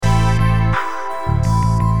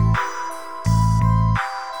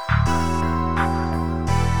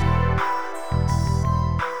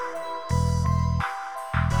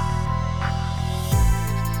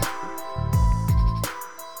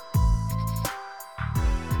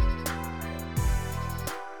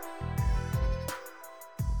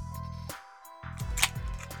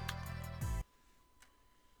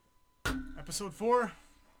Episode 4.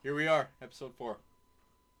 Here we are, episode 4.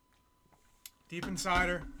 Deep in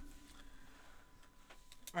cider.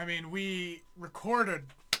 I mean, we recorded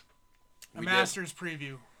a Masters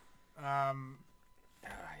preview. Yeah.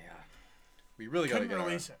 We really gotta Couldn't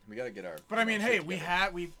release it. We gotta get our. But I mean, hey, we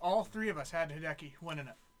all three of us had Hideki winning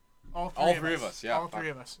it. All three of us. Yeah. All three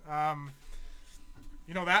of us.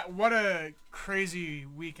 You know what a crazy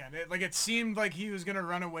weekend. It seemed like he was gonna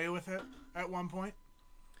run away with it at one point,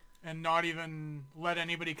 and not even let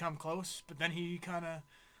anybody come close. But then he kind of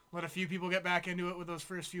let a few people get back into it with those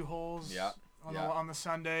first few holes. Yeah. On the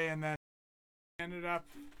Sunday, and then ended up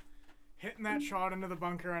hitting that shot into the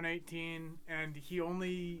bunker on 18, and he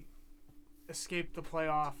only escaped the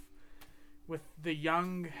playoff with the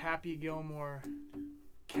young Happy Gilmore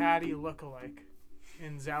caddy lookalike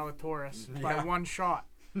in Zalatoris by one shot.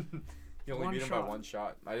 He only beat him by one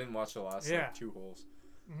shot. I didn't watch the last 2 holes.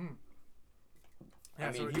 Mm-hmm. Yeah,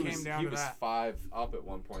 I mean, he was 5 up at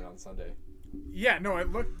one point on Sunday. Yeah, no,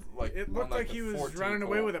 it looked like he was running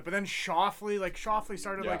away with it. But then Shoffley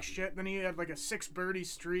started like shit. Then he had like a 6 birdie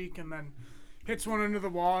streak, and then hits one into the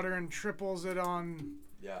water and triples it on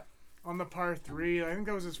the par 3. I think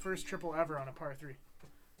that was his first triple ever on a par 3.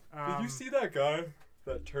 Did you see that guy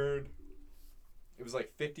that turned? It was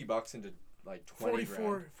like $50 into like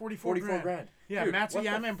 44 grand. Yeah, Dude,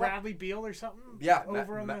 Matsuyama and Bradley Beal or something.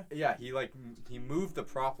 Yeah, he moved the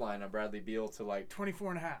prop line on Bradley Beal to like 24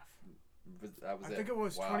 and a half. That was I think it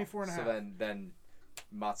was 24 and a half. So then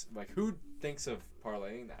who thinks of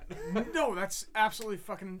parlaying that? No, that's absolutely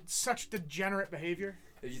fucking such degenerate behavior.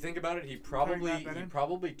 If you think about it, he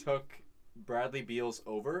probably took Bradley Beal's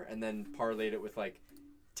over and then parlayed it with like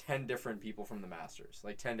 10 different people from the Masters,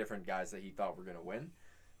 like 10 different guys that he thought were gonna win,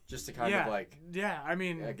 just to kind of like. Yeah, I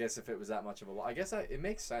mean. I guess if it was that much of a, I guess it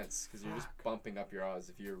makes sense because you're just bumping up your odds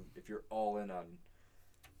if you're all in on.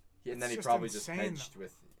 And then he probably just hedged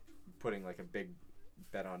with putting like a big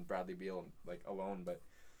bet on Bradley Beal like alone, but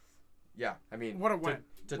yeah, I mean, what a win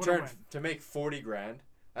to make 40 grand.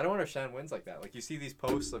 I don't understand wins like that. Like you see these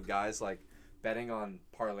posts of guys like betting on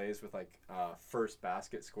parlays with like first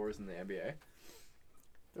basket scores in the NBA.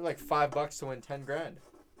 They're like $5 to win 10 grand.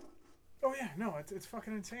 Oh yeah, no, it's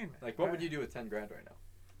fucking insane, man. Like what would you do with 10 grand right now?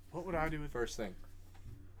 What would I do with first thing?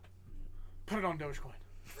 Put it on Dogecoin.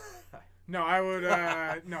 No, I would.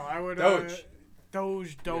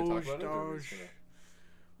 Doge.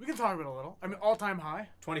 We can talk about it a little. I mean, all-time high.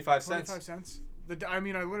 25 cents. 25 cents. I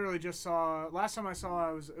literally just saw. Last time I saw,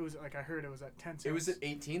 it was like I heard it was at 10 cents. It was at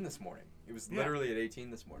 18 this morning. It was literally at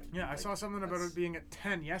 18 this morning. Yeah, I saw something about it being at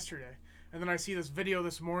 10 yesterday, and then I see this video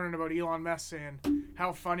this morning about Elon Musk saying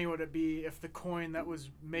how funny would it be if the coin that was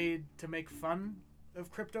made to make fun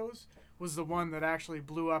of cryptos was the one that actually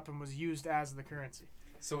blew up and was used as the currency.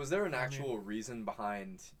 So was there an actual reason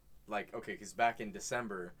behind? Like, okay, because back in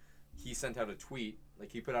December, he sent out a tweet.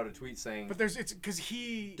 Like, he put out a tweet saying... But it's because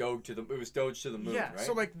he... It was Doge to the moon, right?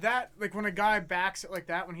 So, like, that... Like, when a guy backs it like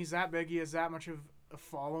that, when he's that big, he has that much of a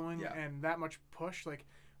following and that much push. Like,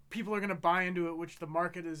 people are going to buy into it, which the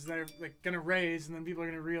market is there, like, going to raise, and then people are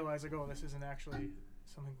going to realize, like, oh, this isn't actually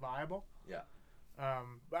something viable. Yeah.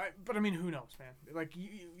 But I mean, who knows, man? Like,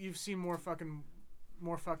 you've seen more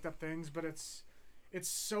fucked up things, but it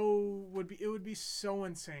would be so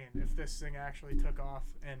insane if this thing actually took off.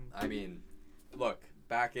 And I mean, look,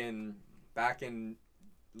 back in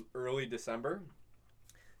early December,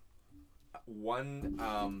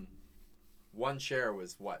 one share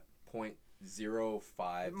was what,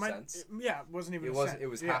 0.05 cents. It wasn't even. It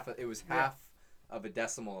was half of a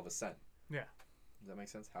decimal of a cent. Yeah. Does that make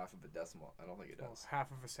sense? Half of a decimal. I don't think it does. Well,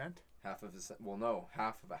 half of a cent. Half of a cent. Well, no,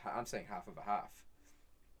 half of a. I'm saying half of a half.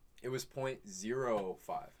 It was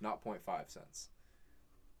 0.05, not 0.5 cents.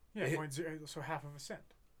 Yeah, so half of a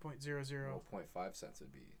cent. 0.00. Well, 0.5 cents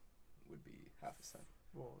would be half a cent.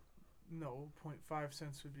 Well, no, 0.5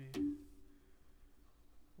 cents would be.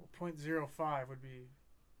 Well, 0.05 would be.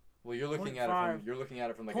 Well, you're looking at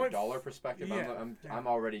it from like a dollar perspective. Yeah, I'm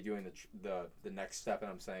already doing the next step,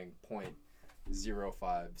 and I'm saying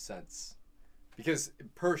 0.05 cents, because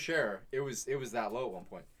per share it was that low at one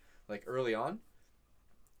point, like early on.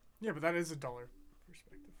 Yeah, but that is a dollar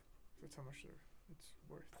perspective. That's how much it's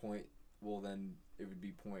worth. Then it would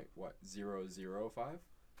be 0.005?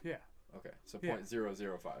 Yeah. Okay, so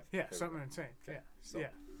 0.005. Yeah, something insane. Okay. Yeah. So,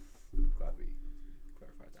 yeah. Glad we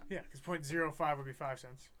clarified that. Yeah, because 0.05 would be 5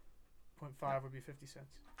 cents. 0.5 would be 50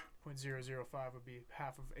 cents. 0.005 would be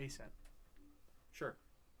half of a cent. Sure.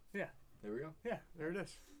 Yeah. There we go. Yeah, there it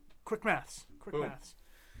is. Quick maths. Boom.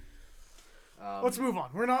 Let's move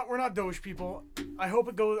on. We're not Doge people. I hope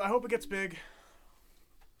it gets big.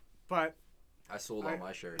 But I sold all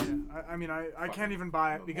my shares. Yeah, I can't even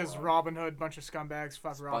buy it because Robinhood, bunch of scumbags.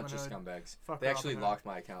 Fuck Robinhood. Bunch of scumbags. They actually locked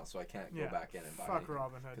my account, so I can't go back in and buy anything. Fuck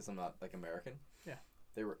Robinhood. Because I'm not like American. Yeah.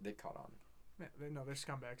 They caught on. Yeah, they're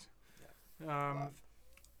scumbags. Yeah.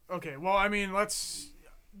 Okay, well, I mean,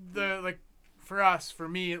 for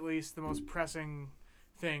me at least, the most pressing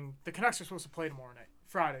thing, the Canucks are supposed to play tomorrow night,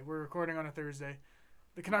 Friday. We're recording on a Thursday.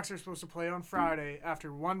 The Canucks are supposed to play on Friday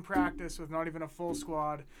after one practice with not even a full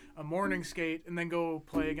squad, a morning skate, and then go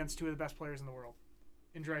play against two of the best players in the world,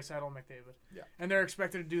 in Draisaitl and McDavid. Yeah. And they're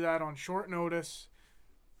expected to do that on short notice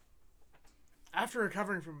after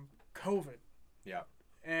recovering from COVID. Yeah.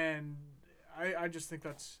 And I just think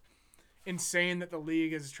that's insane that the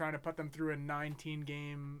league is trying to put them through a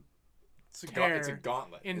 19-game It's a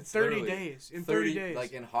gauntlet. In 30 days. In 30 days.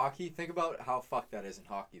 Like in hockey, think about how fucked that is in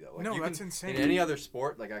hockey, though. Like, no, that's insane. In any other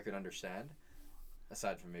sport, like I could understand,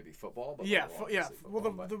 aside from maybe football. But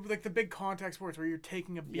football, the big contact sports where you're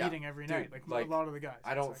taking a beating every night, like a lot of the guys.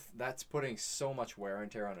 That's putting so much wear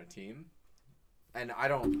and tear on a team, and I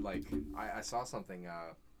don't like. I saw something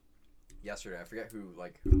yesterday. I forget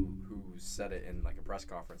who said it in like a press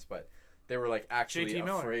conference, but. They were like actually JT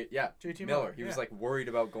Miller. afraid. Yeah, JT Miller. He was like worried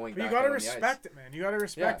about going back. You gotta respect it, man. You gotta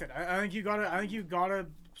respect it. I think you gotta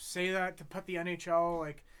say that to put the NHL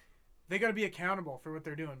like they gotta be accountable for what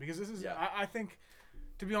they're doing because this is. Yeah. I think,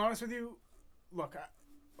 to be honest with you, look,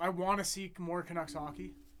 I want to see more Canucks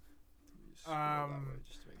hockey. Just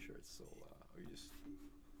to make sure it's still.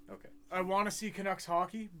 Okay. I want to see Canucks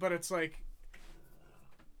hockey, but it's like.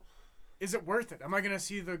 Is it worth it? Am I going to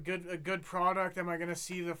see a good product? Am I going to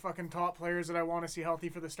see the fucking top players that I want to see healthy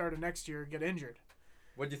for the start of next year get injured?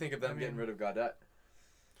 What do you think of them getting rid of Gaudette?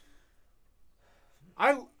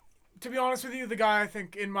 To be honest with you, the guy, I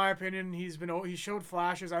think, in my opinion, he showed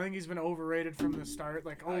flashes. I think he's been overrated from the start.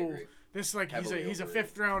 Like, this like he's a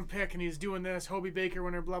 5th round pick and he's doing this Hobey Baker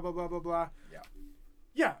winner, blah blah blah blah blah. Yeah.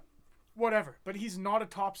 Yeah, whatever. But he's not a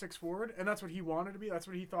top 6 forward, and that's what he wanted to be. That's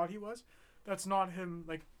what he thought he was. That's not him.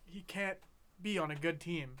 Like. He can't be on a good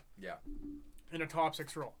team. Yeah. In a top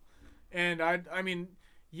 6 role. And I mean,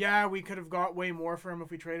 yeah, we could have got way more for him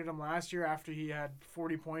if we traded him last year after he had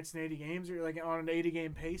 40 points in 80 games or like on an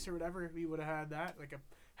 80-game pace or whatever. We would have had that, like a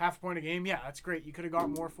half point a game. Yeah, that's great. You could have got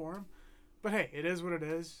more for him. But hey, it is what it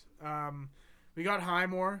is. We got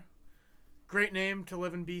Highmore. Great name to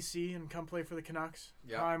live in BC and come play for the Canucks.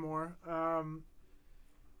 Yeah. Highmore.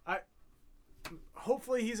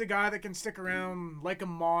 Hopefully he's a guy that can stick around like a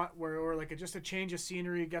Mott or like just a change of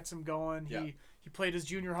scenery gets him going. Yeah. He played his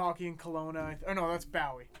junior hockey in Kelowna. No, that's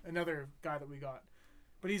Bowie, another guy that we got.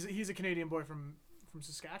 But he's a Canadian boy from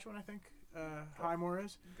Saskatchewan, I think. Highmore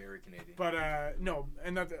is. Very Canadian. But no,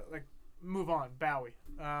 and that move on. Bowie,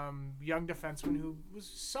 young defenseman who was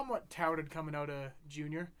somewhat touted coming out of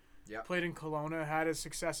junior. Yeah. Played in Kelowna, had his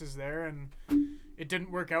successes there, and it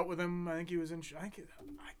didn't work out with him. I think he was in.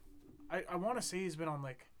 I want to say he's been on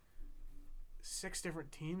like 6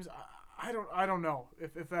 different teams. I don't know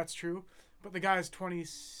if that's true, but the guy's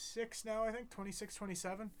 26 now. I think 26,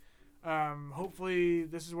 27. Hopefully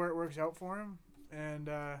this is where it works out for him, and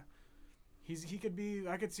he could be.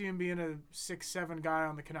 I could see him being a 6-7 guy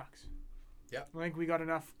on the Canucks. Yeah, I think we got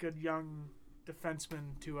enough good young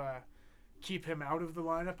defensemen to keep him out of the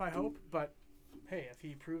lineup. I hope, but hey, if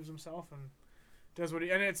he proves himself and does what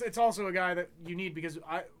and it's also a guy that you need because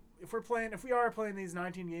If we are playing these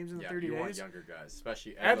 19 games in the 30 days, want younger guys,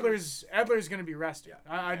 especially Edler's going to be rested.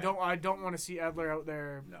 Yeah. I don't want to see Edler out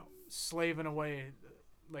there slaving away,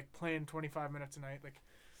 like playing 25 minutes a night. Like,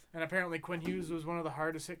 and apparently Quinn Hughes was one of the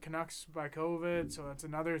hardest hit Canucks by COVID, so that's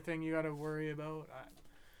another thing you got to worry about.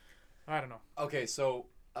 I don't know. Okay, so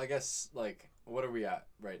I guess like what are we at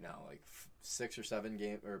right now? Like 6 or 7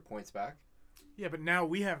 points back. Yeah, but now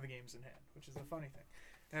we have the games in hand, which is the funny thing.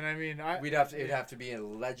 And I mean, it'd have to be a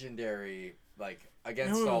legendary, like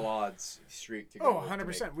against all odds streak to go.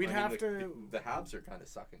 100%. We'd have to. The Habs are kind of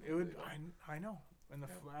sucking. It would. I know. And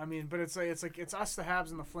I mean, but it's us, the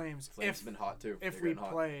Habs, and the Flames. Flames have been hot too. If we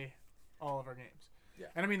play all of our games. Yeah.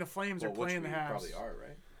 And I mean, the Flames are playing the Habs. Probably are,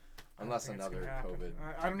 right? Unless another COVID.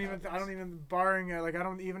 I don't even barring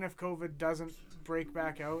even if COVID doesn't break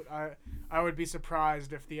back out, I would be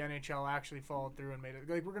surprised if the NHL actually followed through and made it.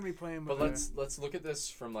 Like we're gonna be playing. But let's look at this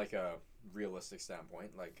from like a realistic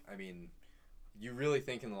standpoint. Like I mean, you really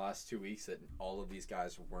think in the last 2 weeks that all of these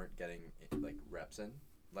guys weren't getting like reps in?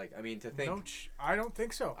 Like I mean, to think. I don't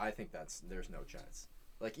think so. I think there's no chance.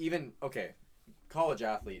 Like even college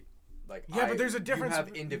athlete. Like but there's a difference. You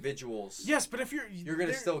have individuals. Yes, but if you're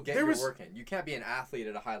gonna still get your work in. You can't be an athlete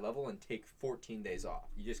at a high level and take 14 days off.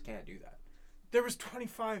 You just can't do that. there was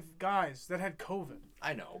 25 guys that had COVID.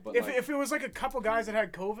 I know, but if it was like a couple guys that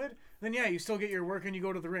had COVID, then yeah, you still get your work and you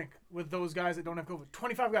go to the rink with those guys that don't have COVID.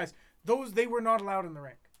 25 guys, they were not allowed in the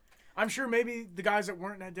rink. I'm sure maybe the guys that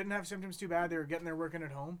didn't have symptoms too bad, they were getting their work in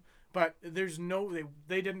at home, but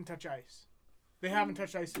they didn't touch ice. They haven't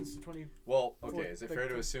touched ice since the 20. Well, okay, is it fair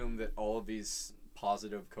to assume that all of these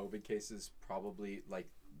positive COVID cases probably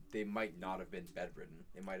they might not have been bedridden.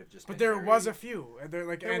 They might have just. But there was a few. There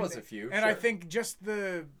was a few, and sure. I think just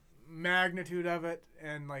the magnitude of it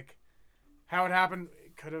and how it happened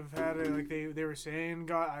could have had they were saying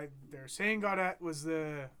Gaudette was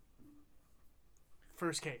the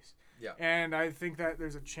first case. Yeah. And I think that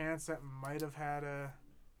there's a chance that might have had a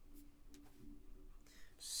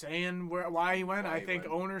saying why he went. I think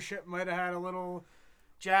ownership might have had a little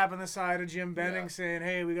jab on the side of Jim Benning saying,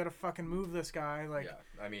 "Hey, we got to fucking move this guy."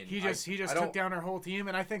 I mean, he just took down our whole team,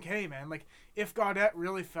 and I think, hey, man, if Gaudette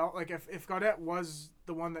really felt if Gaudette was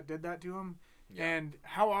the one that did that to him, and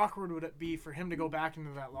how awkward would it be for him to go back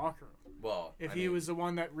into that locker room? Well, if he was the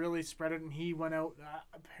one that really spread it, and he went out,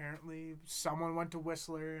 apparently someone went to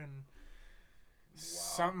Whistler, and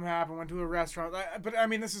something happened, went to a restaurant. But I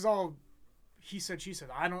mean, this is all he said, she said.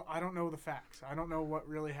 I don't know the facts. I don't know what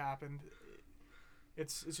really happened.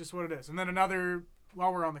 It's just what it is. And then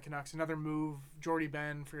while we're on the Canucks, another move, Jordy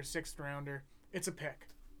Ben for a 6th rounder. It's a pick.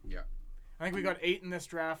 Yeah. I think we got 8 in this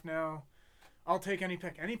draft now. I'll take any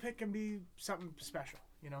pick. Any pick can be something special,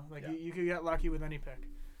 you could get lucky with any pick.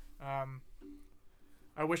 I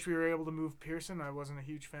wish we were able to move Pearson. I wasn't a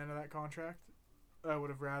huge fan of that contract. I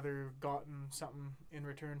would have rather gotten something in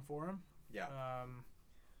return for him. Yeah.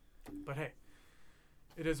 But hey,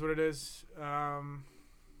 it is what it is.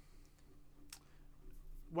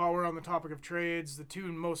 While we're on the topic of trades, the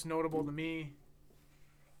two most notable to me,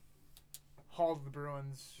 Hall to the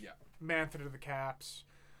Bruins, Mantha to the Caps.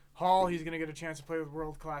 Hall, he's going to get a chance to play with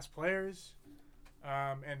world-class players.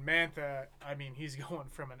 And Mantha, I mean, he's going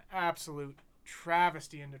from an absolute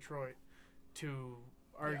travesty in Detroit to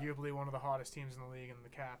arguably one of the hottest teams in the league in the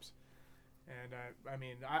Caps. And,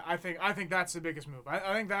 I think that's the biggest move.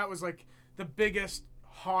 I think that was, the biggest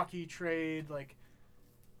hockey trade,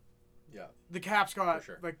 Yeah. The Caps got,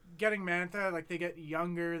 sure. Getting Mantha, they get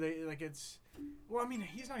younger.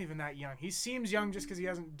 He's not even that young. He seems young just because he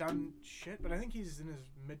hasn't done shit, but I think he's in his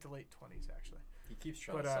mid to late 20s, actually. He keeps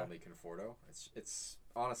trying to sell me Conforto. It's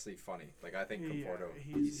honestly funny. I think Conforto,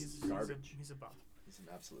 he's garbage. He's a bum. He's an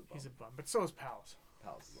absolute bum. He's a bum, but so is Pals.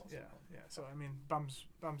 Pals is also a bum. Yeah. So, bums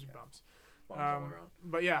are bums. Bums all around.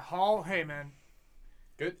 But yeah, Hall, hey, man.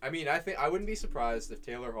 Good. I mean, I wouldn't be surprised if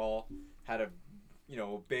Taylor Hall had a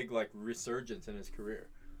big resurgence in his career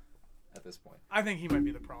at this point. I think he might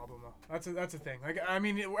be the problem though. That's a thing.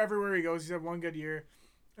 Everywhere he goes, he's had one good year,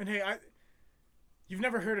 and hey, you've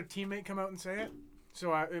never heard a teammate come out and say it,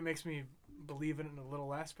 so it makes me believe in it a little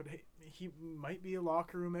less. But hey, he might be a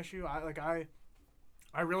locker room issue.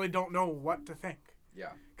 I really don't know what to think.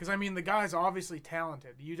 Yeah. Because the guy's obviously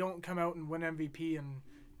talented. You don't come out and win MVP and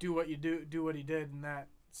do what he did in that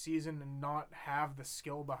season and not have the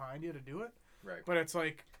skill behind you to do it. Right. But it's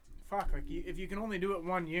if you can only do it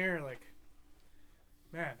 1 year,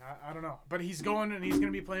 man, I don't know. But he's going and he's going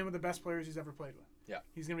to be playing with the best players he's ever played with. Yeah.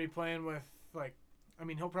 He's going to be playing with,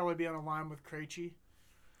 he'll probably be on a line with Krejci.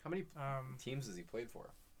 How many teams has he played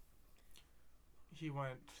for? He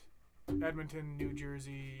went Edmonton, New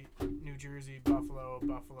Jersey, Buffalo,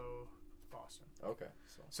 Boston. Okay.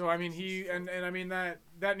 So he and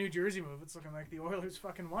that New Jersey move, it's looking like the Oilers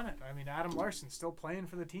fucking won it. Adam Larson's still playing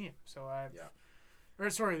for the team. So the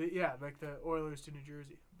Oilers to New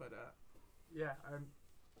Jersey. But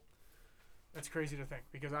that's crazy to think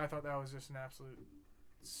because I thought that was just an absolute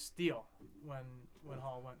steal when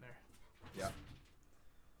Hall went there. Yeah.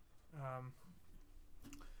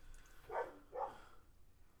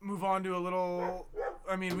 Move on to a little.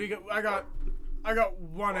 I got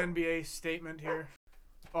one NBA statement here.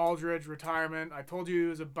 Aldridge retirement. I told you he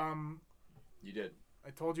was a bum. You did.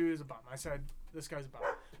 I told you he was a bum. I said this guy's a bum.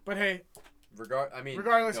 But hey,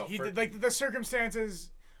 regardless, did the circumstances.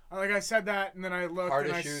 I said that, and then I looked. Heart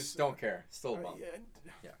issues. Don't care. Still a bum.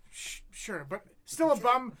 Yeah. Sure, but still a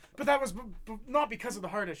bum. But that was not because of the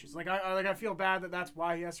heart issues. I feel bad that that's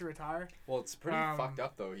why he has to retire. Well, it's pretty fucked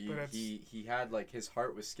up though. He had his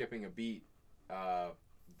heart was skipping a beat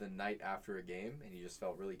the night after a game, and he just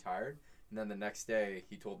felt really tired. And then the next day,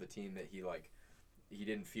 he told the team that he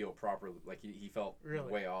didn't feel properly. He felt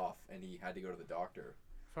way off, and he had to go to the doctor.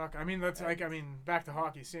 Fuck. That's back to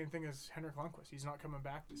hockey. Same thing as Henrik Lundqvist. He's not coming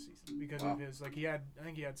back this season because of his I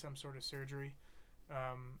think he had some sort of surgery,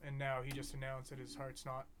 and now he just announced that his heart's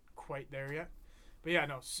not quite there yet. But yeah,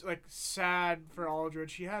 no, like sad for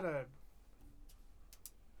Aldridge. He had a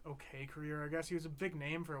okay career, I guess. He was a big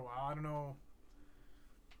name for a while. I don't know.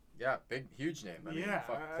 Yeah, huge name. I mean,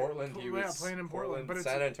 Portland. He was playing in Portland, but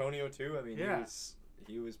San Antonio too. I mean, yeah.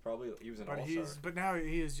 he was an all-star. But now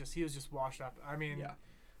he was just washed up. I mean, yeah.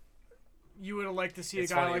 You would have liked to see a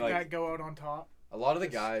guy like that go out on top. A lot of the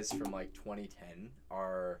guys from like 2010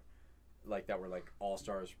 are like that were like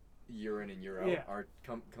all-stars year in and year out are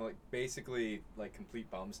like basically like complete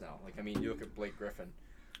bums now. Like I mean, you look at Blake Griffin.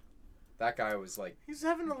 That guy was like he's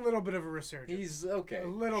having a little bit of a resurgence. He's okay, a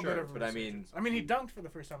little bit of a resurgence. But I mean, he dunked for the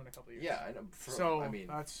first time in a couple of years. Yeah, I know.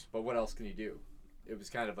 But what else can he do? It was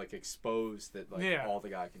kind of like exposed that like all the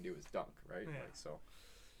guy can do is dunk, right? Yeah. Like, so,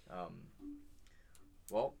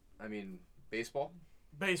 well, I mean, baseball.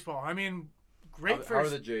 I mean, great. How are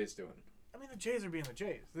the Jays doing? I mean, the Jays are being the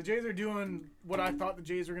Jays. The Jays are doing what I thought the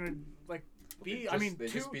Jays were gonna like be. They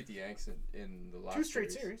just beat the Yanks in the last 2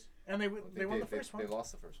 straight series, and they won the first one. They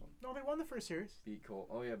lost the first one. No, they won the first series. Beat Cole.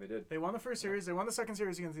 Oh yeah, they did. They won the first series. They won the second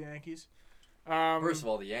series against the Yankees. First of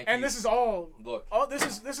all, the Yankees. And this is all. Look. Oh,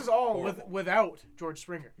 this is all without George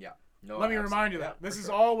Springer. Yeah. No. Let me remind you that this is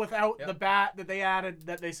all without the bat that they added.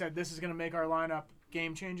 That they said this is going to make our lineup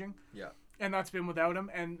game changing. Yeah. And that's been without him,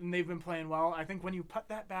 and they've been playing well. I think when you put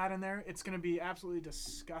that bat in there, it's going to be absolutely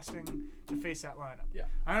disgusting to face that lineup. Yeah.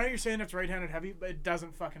 I know you're saying it's right-handed heavy, but it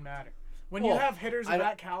doesn't fucking matter. When you have hitters of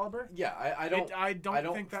that caliber, I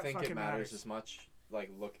don't think that fucking it matters as much. Like,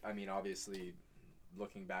 look, I mean, obviously,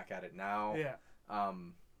 looking back at it now,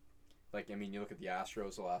 like, I mean, you look at the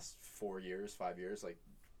Astros the last 5 years, like,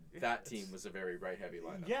 that team was a very right-heavy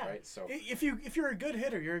lineup, right? So if you're a good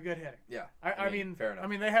hitter, you're a good hitter. Yeah. I mean, fair enough. I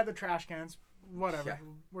mean, they had the trash cans, whatever. Yeah.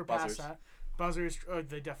 We're Buzzers. past that. Buzzers. Oh,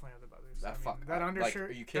 they definitely have the buzzers. That undershirt. Like,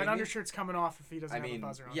 are you kidding that me? undershirt's coming off if he doesn't have a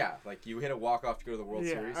buzzer on. Yeah, like you hit a walk-off to go to the World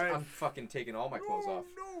Series. I'm fucking taking all my clothes off.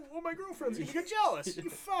 No, oh, my girlfriend's gonna get jealous.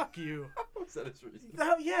 Fuck you. Was that his reason?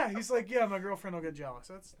 Yeah, he's like, yeah, my girlfriend will get jealous.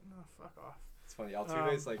 That's fuck off. It's funny.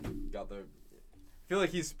 Altuve's like got the. I feel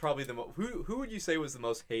like he's probably the most. Who would you say was the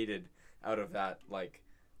most hated out of that, like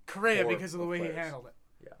Correa, because of the way he handled it.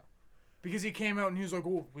 Yeah. Because he came out and he was like,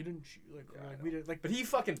 "Oh, we didn't we did like." But he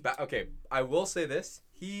fucking okay. I will say this: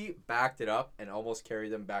 he backed it up and almost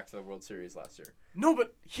carried them back to the World Series last year. No,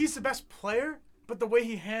 but he's the best player. But the way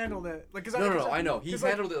he handled it, like, I know he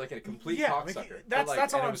handled it like a complete cocksucker.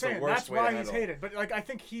 That's all I'm saying. That's why he's hated. But like, I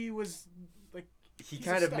think he was. He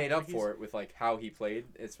kind of made up for it with like how he played,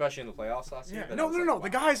 especially in the playoffs last year. No. Wow.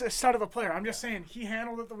 The guy's a stud of a player. I'm just saying he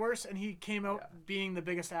handled it the worst, and he came out being the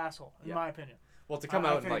biggest asshole, in my opinion. Well, to come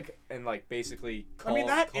out and basically call,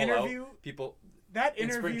 interview out people. That in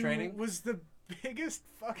interview spring training was the biggest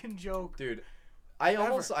fucking joke, dude. I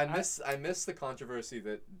miss the controversy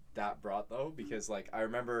that brought though, because like I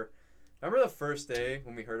remember the first day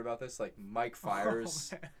when we heard about this, like Mike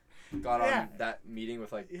Fiers. Got on that meeting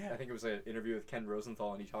with I think it was an interview with Ken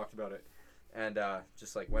Rosenthal, and he talked about it, and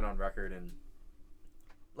just like went on record and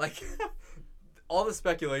like all the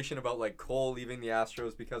speculation about like Cole leaving the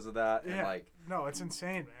Astros because of that, and like no, it's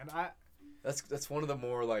insane, man. That's one of the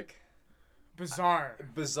more like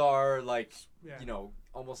bizarre like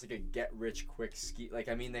almost like a get rich quick ski. Like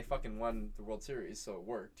I mean they fucking won the World Series, so it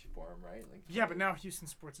worked for him, right? Like but now Houston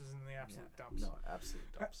sports is in the absolute dumps. No, absolute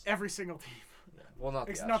dumps. Every single team. Yeah. Well, not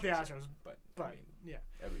the Astros, but I mean,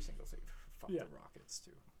 every single thing. Fuck the Rockets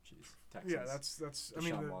too. Jeez, Texans. Yeah, that's. I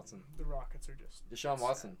mean, Watson. The Rockets are just. Deshaun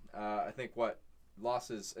Watson. I think lost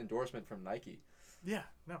his endorsement from Nike. Yeah.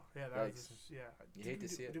 No. Yeah. That was. Yeah. You hate to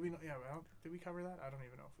see it. Did we? Yeah. Did we cover that? I don't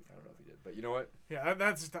even know if we. I don't know if we did, but you know what? Yeah,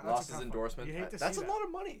 that's lost his endorsement. You hate to that's see a lot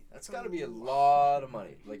of money. That's got to be a lot of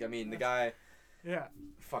money. Like I mean, the guy. Yeah.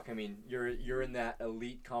 Fuck. I mean, you're in that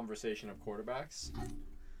elite conversation of quarterbacks.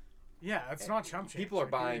 Yeah, it's not chump change. People are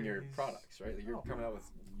buying your products, right? Like you're coming out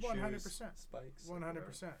with 100%, spikes,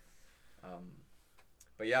 100%.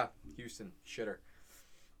 But yeah, Houston shitter.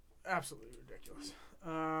 Absolutely ridiculous.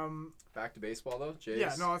 Back to baseball though, Jays.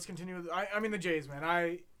 Yeah, no, let's continue with. I mean the Jays,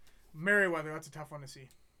 man. Merriweather, that's a tough one to see.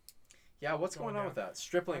 Yeah, what's going on with that?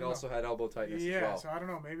 Stripling also had elbow tightness as well. Yeah, so I don't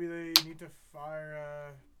know. Maybe they need to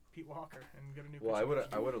fire Pete Walker and get a new pitcher. Well,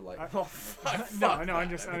 I would have liked. I'm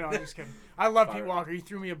just kidding. I love Pete Walker. He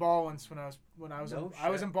threw me a ball once when I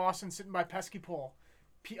was in Boston sitting by pesky pole.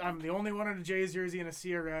 I'm the only one in a Jays jersey and a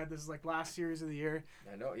Sea Red. This is like last series of the year.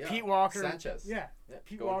 I know. Yeah. Pete Walker. Sanchez. Yeah.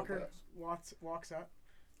 Pete Walker walks up,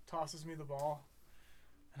 tosses me the ball,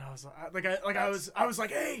 and I was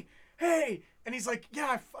like, hey, and he's like, yeah,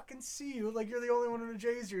 I fucking see you. Like you're the only one in a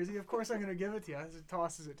Jays jersey. Of course I'm gonna give it to you. He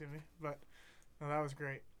tosses it to me, but no, that was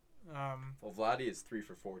great. Well, Vladdy is 3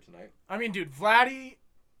 for 4 tonight. I mean, dude, Vladdy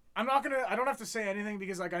I don't have to say anything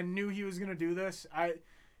because like I knew he was gonna do this.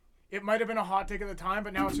 It might have been a hot take at the time,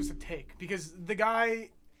 but now it's just a take because the guy,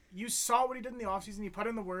 you saw what he did in the offseason. He put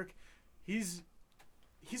in the work. He's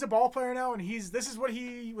a ball player now, and this is what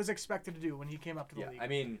he was expected to do when he came up to the league. I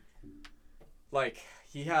mean, like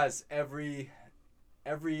he has every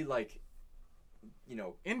like, you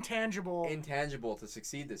know, intangible to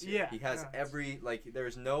succeed this year. Yeah, he has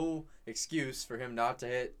there's no excuse for him not to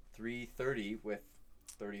hit 330 with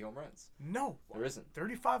 30 home runs. No, there isn't.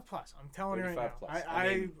 35 plus. I'm telling you right now. 35 plus. I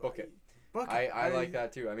mean, book it. I like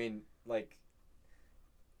that too. I mean, like,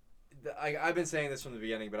 I've been saying this from the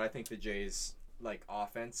beginning, but I think the Jays like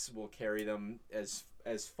offense will carry them as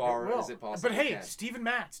far as it possibly can. But hey, Steven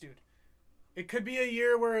Matz, dude. It could be a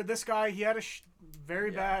year where this guy, he had a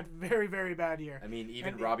very bad year. I mean,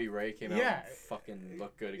 even Robbie Ray came out and fucking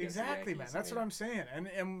looked good against the Yankees. Man. That's what I'm saying.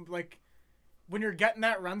 And like, when you're getting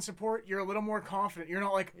that run support, you're a little more confident. You're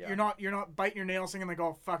not like you're not biting your nails thinking like,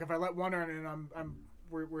 oh fuck, if I let one run in,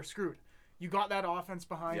 we're screwed. You got that offense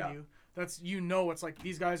behind you. That's it's like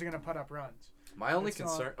these guys are gonna put up runs. My only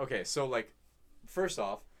concern. Okay, so like, first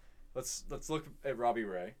off, let's look at Robbie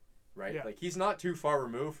Ray, right? Yeah. Like he's not too far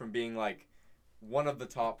removed from being like one of the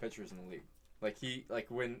top pitchers in the league. Like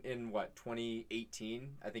when in 2018,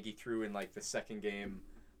 I think he threw in like the second game.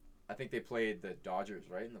 I think they played the Dodgers,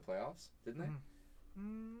 right, in the playoffs, didn't they?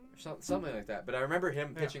 Or something like that. But I remember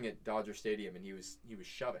him pitching at Dodger Stadium, and he was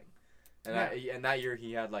shoving. And that year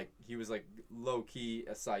he was low key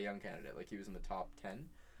a Cy Young candidate. Like he was in the top 10.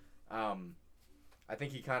 I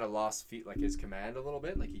think he kind of lost his command a little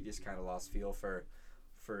bit. Like he just kind of lost feel for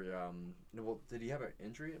did he have an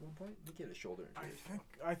injury at one point? I think he had a shoulder injury.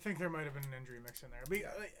 I think there might have been an injury mixed in there.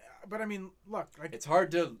 But I mean, look, like it's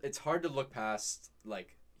hard to look past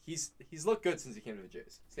like. He's looked good since he came to the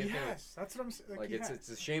Jays. That's what I'm saying. Like it's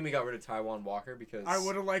a shame we got rid of Taijuan Walker because I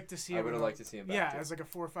would have liked to see him. I would have liked to see him back. Yeah, too. as like a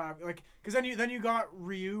 4-5, like because then you got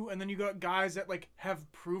Ryu, and then you got guys that like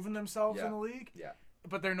have proven themselves in the league. Yeah.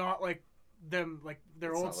 But they're not like them, like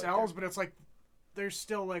their old selves. But it's like there's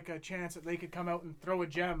still like a chance that they could come out and throw a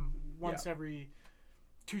gem once every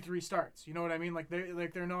 2-3 starts. You know what I mean? Like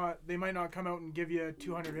they're not. They might not come out and give you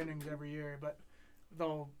 200 innings every year, but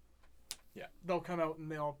they'll come out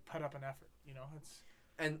and they'll put up an effort. You know,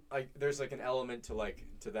 and like there's like an element to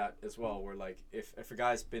that as well, where like if a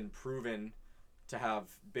guy's been proven to have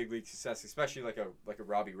big league success, especially like a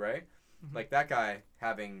Robbie Ray, like that guy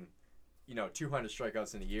having 200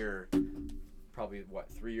 strikeouts in a year, probably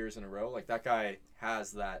 3 years in a row, like that guy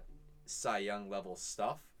has that Cy Young level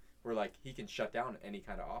stuff where like he can shut down any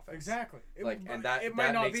kind of offense. Exactly. That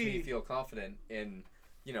makes me feel confident in.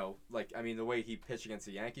 Like I mean, the way he pitched against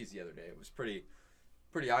the Yankees the other day, it was pretty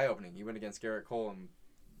eye-opening. He went against Garrett Cole and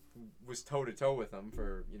was toe-to-toe with him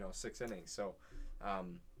for 6 innings. So,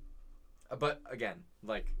 but again,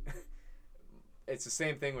 like it's the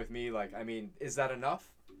same thing with me. Like I mean, is that enough?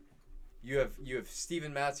 You have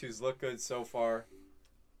Steven Matz, who's looked good so far.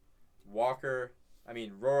 Walker, I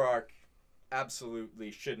mean Roark,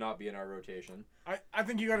 absolutely should not be in our rotation. I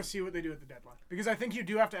think you got to see what they do at the deadline because I think you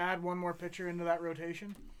do have to add one more pitcher into that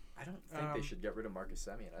rotation. I don't think they should get rid of Marcus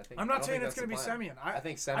Semien. I'm not saying it's going to be Semien. I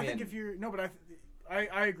think Semien. I think if you're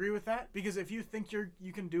I agree with that because if you think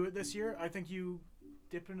you can do it this year, I think you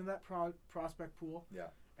dip into that prospect pool. Yeah.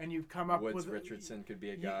 And you come up Woods with Richardson could be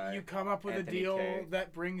a guy. You come up with Anthony a deal Kay.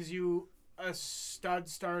 that brings you a stud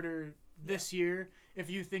starter this year. If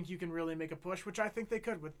you think you can really make a push, which I think they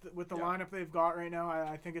could with the lineup they've got right now,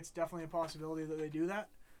 I think it's definitely a possibility that they do that.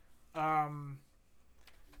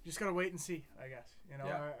 Just gotta wait and see, I guess.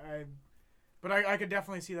 But I could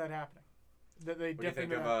definitely see that happening. That they. What do you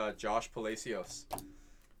think of Josh Palacios?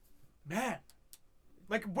 Man,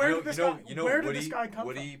 like where did this guy come from?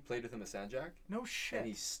 Woody played with him at San Jack. No shit. And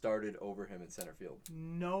he started over him in center field.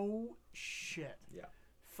 No shit. Yeah.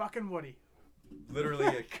 Fucking Woody.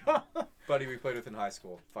 Literally a buddy we played with in high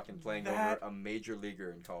school, fucking playing over a major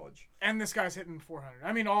leaguer in college. And this guy's hitting 400.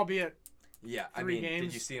 I mean, albeit. Yeah, I mean,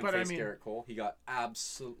 did you see him face Garrett Cole? He got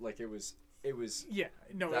it was. Yeah,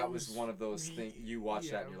 no, that was one of those things. You watch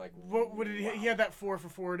that and you're like, what did he had that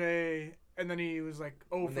 4-for-4 day, and then he was like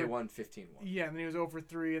when they won 15-1. Yeah, and then he was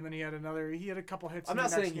 0-for-3, and then he had a couple hits. I'm not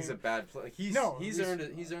saying he's a bad player. He's earned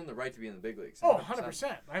the right to be in the big leagues.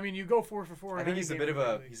 100%. I mean, you go 4-for-4. I think he's a bit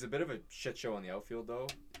of a shit show on the outfield though,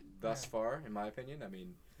 thus far, in my opinion. I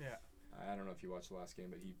mean, I don't know if you watched the last game,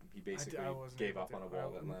 but he basically gave up on a ball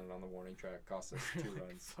that landed on the warning track, cost us 2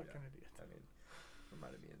 runs. Fucking idiot. I mean,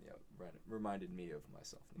 reminded me of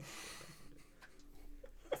myself.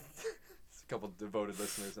 There's a couple devoted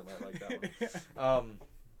listeners that might like that one.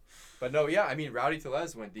 But no, yeah, I mean, Rowdy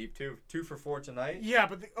Tellez went deep too. 2 for 4 tonight. Yeah,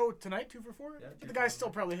 but tonight 2 for 4. Yeah, but the guy's still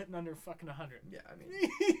probably hitting under fucking 100. Yeah, I mean,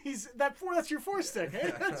 that's your 4 stick.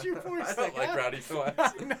 Hey, that's your 4 stick. I don't like Rowdy Tellez.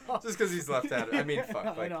 Just because he's left-handed. I mean,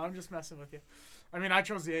 fuck. I know. I'm just messing with you. I mean, I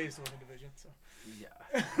chose the A's to win the division, so.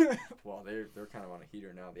 Yeah. Well, they're kind of on a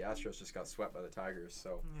heater now. The Astros just got swept by the Tigers,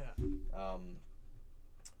 so. Yeah.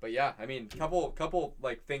 But yeah, I mean, couple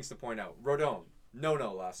like things to point out. Rodon, no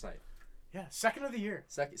last night. Yeah, second of the year.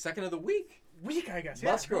 Second of the week. I guess.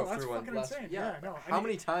 Yeah, Musgrove that's threw one. Fucking insane. Yeah, no. How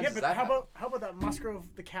many times? Yeah, but how about that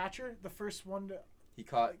Musgrove, the catcher, the first one to. He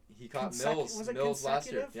caught Mills last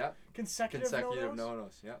year. Yeah. Consecutive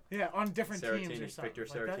no-nos. Yeah. Yeah, on different teams or something. Victor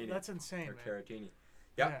Saratini. That's insane, or man. Caratini.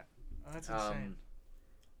 Yeah. That's insane.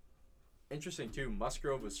 Interesting too.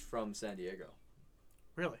 Musgrove was from San Diego.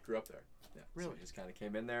 Really? Grew up there. Yeah. Really? So he just kind of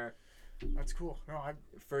came in there. That's cool. No,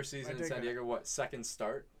 First season in San Diego. What? Second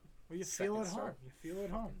start. Well, you feel at home. You feel at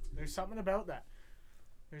home. There's something about that.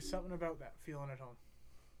 Feeling at home.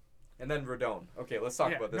 And then Rodon. Okay, let's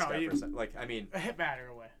talk about this guy for a second. Like, I mean, a hit batter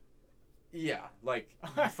away. Yeah, like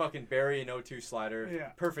you fucking bury an 0-2 slider.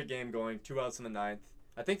 Yeah. Perfect game going. 2 outs in the 9th.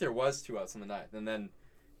 I think there was 2 outs in the 9th, and then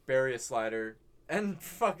bury a slider and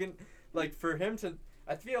fucking like for him to.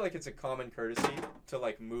 I feel like it's a common courtesy to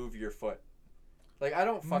like move your foot. Like I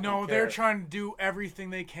don't fucking. No, they're trying to do everything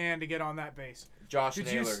they can to get on that base. Josh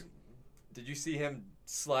Naylor. Did you see him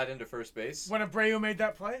slide into first base when Abreu made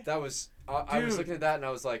that play? That was. I was looking at that and I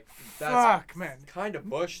was like, "That's fuck, man." Kind of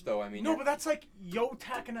Bush though. I mean. No, but that's like Yo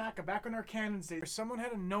Takanaka back on our Cannons days. Someone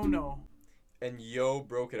had a no. And Yo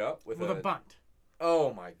broke it up with a bunt.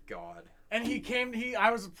 Oh my god. And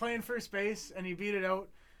I was playing first base and he beat it out,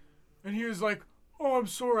 and he was like, "Oh, I'm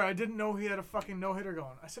sorry, I didn't know he had a fucking no hitter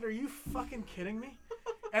going." I said, "Are you fucking kidding me?"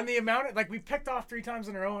 And the amount of, like, we picked off 3 times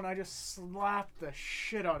in a row and I just slapped the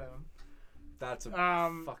shit out of him. That's a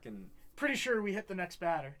fucking. Pretty sure we hit the next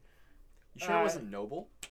batter. You sure it wasn't Noble?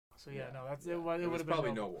 So yeah, no, it would have been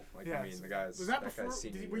probably Noble. Like I mean, the guys. Was that before?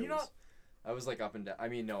 Were you not? I was like up and down. I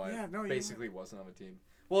mean, no, I basically wasn't on the team.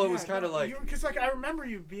 Well, it was kind of like because like I remember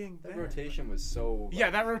you being there. That rotation was so.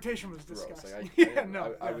 Like, that rotation was disgusting. Like,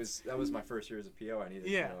 that was my first year as a PO. I needed.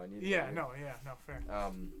 Fair.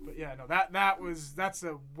 But yeah, no, that's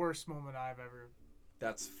the worst moment I've ever.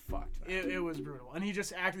 That's fucked. It was brutal, and he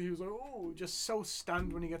just acted. He was like, oh, just so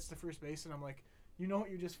stunned when he gets to first base, and I'm like, you know what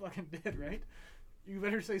you just fucking did, right? You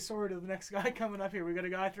better say sorry to the next guy coming up here. We got a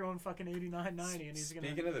guy throwing fucking 89, 90, and he's gonna.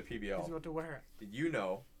 Speaking of the PBL, he's about to wear it. Did you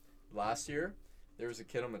know, last year there was a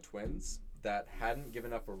kid on the Twins that hadn't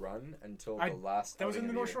given up a run until the last. That was in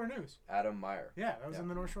the North Shore News. Adam Meyer. Yeah, that was in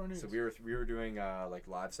the North Shore News. So we were doing like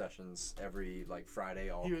live sessions every like Friday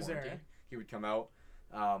all. He was quarantine. there. He would come out.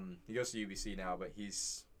 He goes to UBC now, but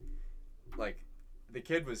he's like. The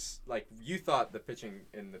kid was like you thought the pitching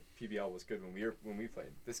in the PBL was good when we played.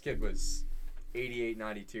 This kid was 88,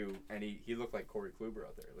 92, and he looked like Corey Kluber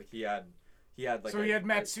out there. Like he had like so he had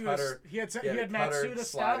Matsuda. He had Matsuda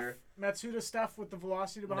stuff. Matsuda stuff with the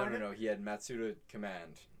velocity behind it. No. He had Matsuda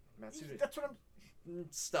command. Matsuda. That's what I'm.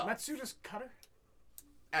 Stuff. Matsuda's cutter.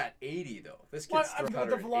 At 80 though, this kid's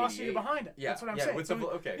cutter. The velocity behind it. Yeah, that's what I'm saying. With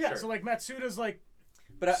sure. So like Matsuda's like.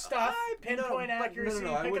 But stuff, pinpoint accuracy,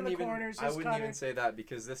 picking the corners. I wouldn't even say that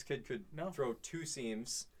because this kid could throw 2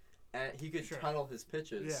 seams, and he could tunnel his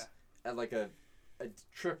pitches at like a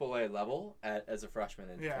AAA level as a freshman.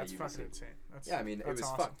 It's fucking insane. I mean, it was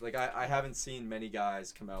awesome. Fucked. Like I haven't seen many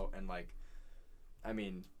guys come out and like, I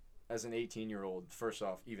mean, as an 18-year-old, first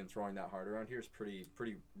off, even throwing that hard around here is pretty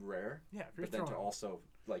rare. Yeah, but then to also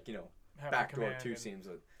like backdoor 2 seams,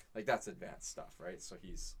 like that's advanced stuff, right? So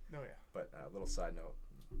he's. Oh yeah. But little side note.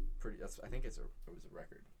 I think it was a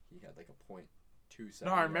record. He had like a .27.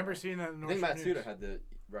 No, I remember seeing that in the North Shore News. I think Matsuda had the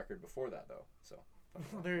record before that though. So.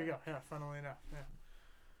 Well, there you go. Yeah, funnily enough.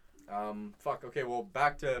 Yeah. Okay. Well,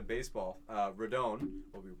 back to baseball. Rodon.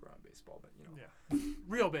 Well, we were on baseball, but Yeah.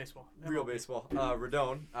 Real baseball. Real baseball.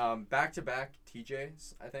 Rodon. Back-to-back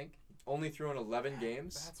TJs. I think only threw in 11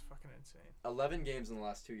 games. That's fucking insane. 11 games in the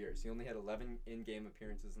last 2 years. He only had 11 in-game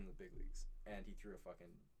appearances in the big leagues, and he threw a fucking.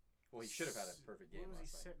 Well, he should have had a perfect game. What was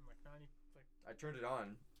he last sitting night. like 90? I turned it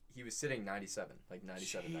on. He was sitting 97, like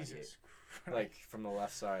 97, Jesus 98. Christ. Like from the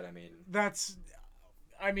left side. I mean. That's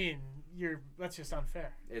just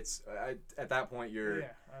unfair. It's at that point you're.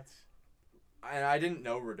 Yeah, that's. And I didn't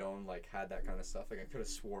know Rodon like had that kind of stuff. Like I could have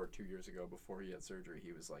swore 2 years ago before he had surgery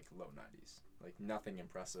he was like low 90s, like nothing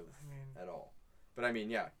impressive at all. But I mean,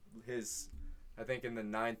 yeah, I think in the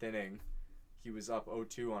 9th inning, he was up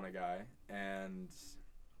 0-2 on a guy and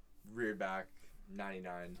reared back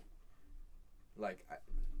 99. Like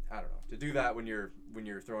I don't know. To do that when you're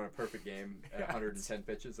throwing a perfect game at 110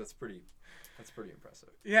 pitches, that's pretty impressive.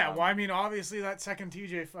 Yeah, well, I mean, obviously that second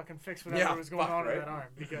TJ fucking fixed whatever was going on with that arm,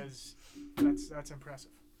 because that's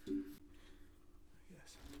impressive.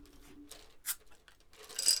 Yes.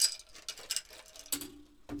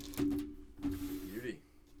 Beauty.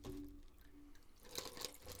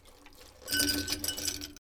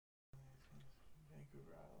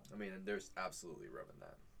 I mean, there's absolutely rum in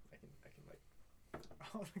that. I can like. I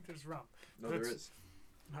don't think there's rum. No, there is.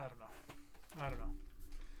 I don't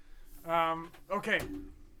know. Okay.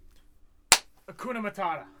 Acuna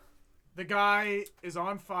Matata. The guy is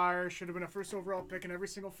on fire. Should have been a first overall pick in every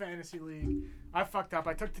single fantasy league. I fucked up.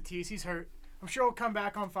 I took the tease. He's hurt. I'm sure he'll come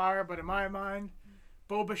back on fire, but in my mind,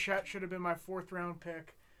 Bo Bichette should have been my 4th round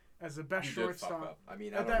pick as the best shortstop. I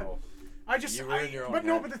mean, I don't know. You were in your own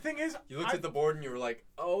head. But the thing is, you looked at the board and you were like,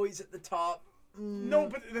 "Oh, he's at the top." No,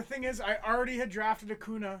 but the thing is, I already had drafted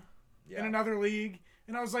Acuna in another league,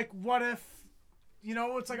 and I was like, "What if?"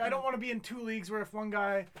 It's like I don't want to be in 2 leagues where if one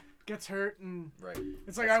guy gets hurt and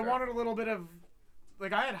it's like I wanted a little bit of,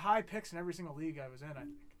 like, I had high picks in every single league I was in. I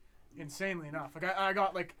think, insanely enough, like I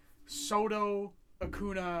got like Soto,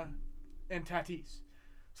 Acuna, and Tatis.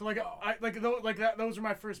 So those are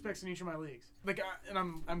my first picks in each of my leagues. And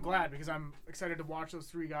I'm glad because I'm excited to watch those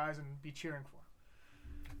 3 guys and be cheering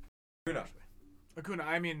for them. Acuna,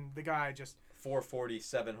 I mean, the guy just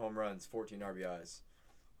 447 home runs, 14 RBIs.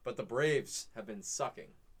 But the Braves have been sucking.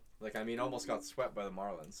 Like, I mean, almost got swept by the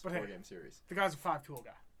Marlins. 4-game series. The guy's a 5-tool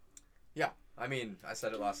guy. Yeah. I mean, I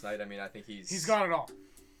said it last night. I mean, I think he's got it all.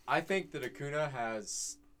 I think that Acuna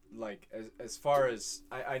has, like, as far as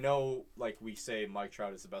I know, like, we say Mike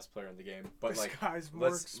Trout is the best player in the game, but this guy's more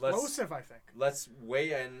explosive, I think. Let's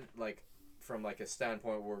weigh in, like, from like a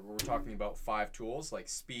standpoint where we're talking about 5 tools, like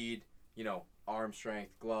speed, arm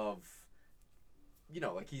strength, glove.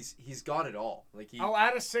 Like he's got it all. Like I'll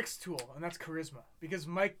add a 6th tool, and that's charisma, because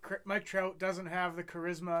Mike Trout doesn't have the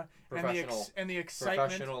charisma and the excitement.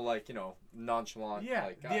 Professional, nonchalant.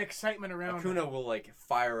 Yeah, the excitement around Acuna will like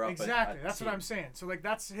fire up. Exactly, that's what I'm saying. So like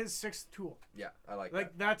that's his 6th tool. Yeah, I like that.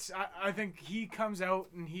 Like that's I think he comes out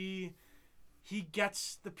and he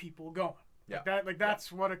gets the people going. Yeah.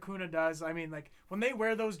 That's what Acuna does. I mean, like when they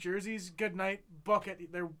wear those jerseys, good night, book it.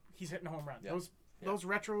 He's hitting a home run. Yeah. Those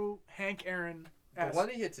retro Hank Aaron. The one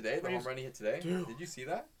he hit today, the home run he hit today, did you see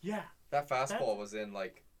that? Yeah. That fastball was in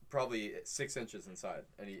like probably 6 inches inside,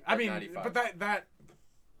 and he at 95. But that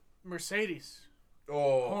Mercedes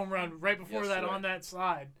home run right before that on that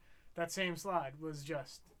slide, that same slide was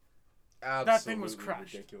just absolutely that thing was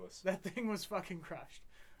crushed. Ridiculous. That thing was fucking crushed.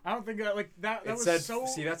 I don't think that was so.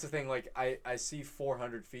 See, that's the thing. Like I see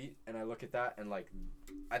 400 feet, and I look at that, and like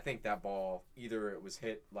I think that ball either it was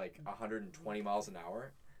hit like 120 miles an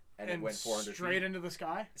hour. And it went 400 straight feet. into the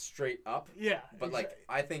sky? Straight up. Yeah. But, like,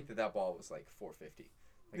 I think that ball was, like, 450.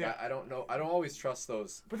 Like, I don't know. I don't always trust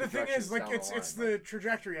those. But the thing is, like, it's the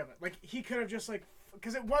trajectory of it. Like, he could have just, like,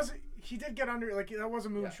 because it was, he did get under, like, that was a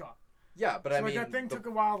moonshot. Yeah, but I mean. That thing took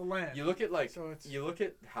a while to land. You look at, like, you look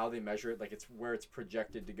at how they measure it, like, it's where it's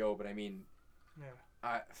projected to go. But, I mean.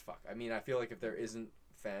 Yeah. I mean, I feel like if there isn't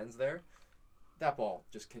fans there, that ball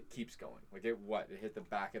just keeps going. Like, it hit the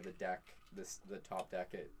back of the deck, the top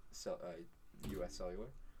deck at U.S. Cellular.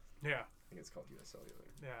 Yeah. I think it's called U.S. Cellular.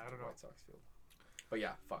 Yeah, I don't know. White Sox Field. But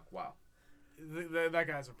yeah, wow. That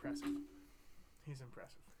guy's impressive. He's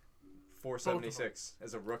impressive. 476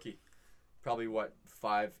 as a rookie. Probably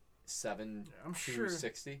 5'7", I'm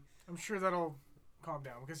 260. I'm sure that'll calm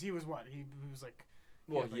down because he was what? He was like.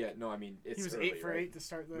 Well, no, I mean it's. He was early, 8 for 8 to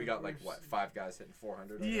start the. We got 5 guys hitting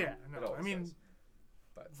 400. Yeah, no, I mean,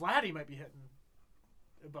 but Vladdy might be hitting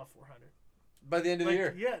above 400 by the end of the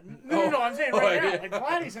year. Yeah, no, I'm saying right now, like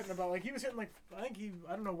Vladdy's hitting about he was hitting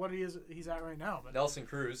I don't know what he's at right now, but Nelson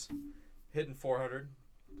Cruz hitting 400,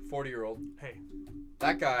 40-year-old. Hey,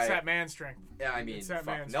 that guy. It's that man strength. Yeah, I mean,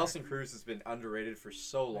 Nelson Cruz has been underrated for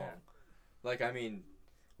so long. Yeah. Like, I mean,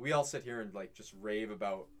 we all sit here and like just rave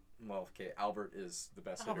about. Well, okay, Albert is the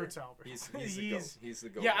best hitter. Albert. He's the GOAT. He's the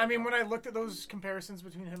GOAT. Yeah, I mean, when I looked at those comparisons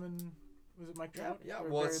between him and was it Mike Trout? Yeah.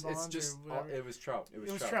 Well, it's just it was Trout. It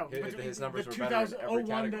was Trout. His numbers were better in every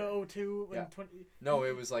 2001 category. to 02 yeah. and 20. No,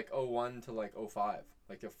 it was like 01 to like 05,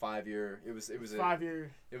 like a 5-year. It was 5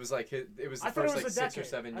 year. It was like it was the first like 6 or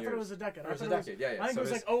 7 years. I thought it was a decade. It was a decade. Yeah. I think it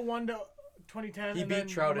was like 01 to 2010. He beat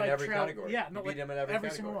Trout in every category. Yeah, he beat him in every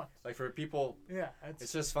category. Single one. Like for people. Yeah,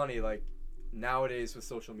 it's just funny like. Nowadays with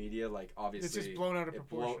social media, like obviously it's just blown out of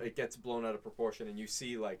proportion. It gets blown out of proportion, and you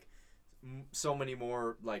see like so many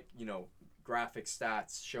more like graphic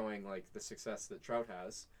stats showing like the success that Trout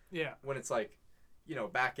has. Yeah. When it's like,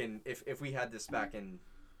 back in if we had this back in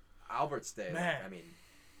Albert's day, Man. like, I mean,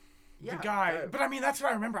 the guy. But I mean, that's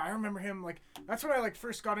what I remember. I remember him like that's when I like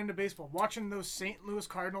first got into baseball, watching those St. Louis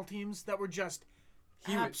Cardinal teams that were just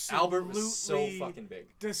Albert was so fucking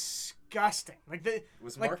big, disgusting. Like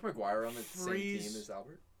was Mark McGwire on the same team as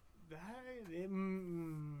Albert?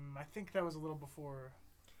 I think that was a little before.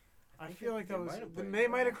 I feel like that was. They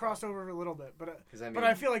might have crossed over a little bit, but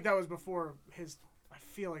I feel like that was before his. I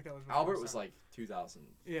feel like that was before Albert his was time. like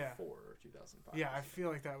 2004 or 2005. Yeah, I feel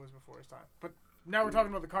like that was before his time. But now we're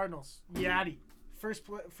talking about the Cardinals. Yadi,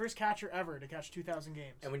 first catcher ever to catch 2,000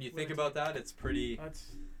 games. And when you think about that, it's pretty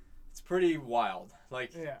wild.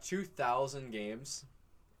 Like 2,000 games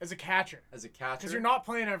as a catcher. Because you're not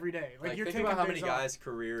playing every day. Like you're think about how many guys'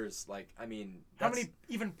 careers. Like I mean, how many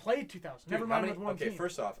even played 2,000? Never mind with one team. Okay,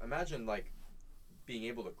 first off, imagine like being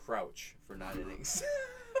able to crouch for 9 innings.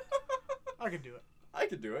 I could do it. I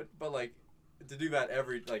could do it, but like to do that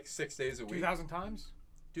every like 6 days a week. 2,000 times?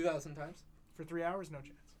 2,000 times? For 3 hours, no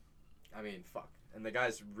chance. I mean, fuck. And the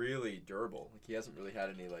guy's really durable. Like he hasn't really had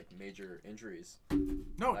any like major injuries.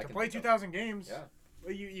 No, to play 2,000 games. Yeah.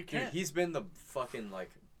 Well, you can't. Dude, he's been the fucking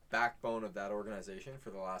like backbone of that organization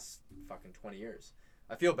for the last fucking 20 years.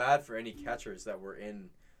 I feel bad for any catchers that were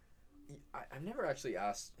in. I've never actually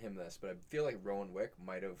asked him this, but I feel like Rowan Wick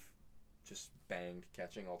might have just banged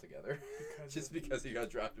catching altogether because he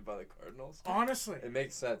got drafted by the Cardinals. Honestly, it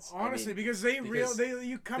makes sense. Honestly, because you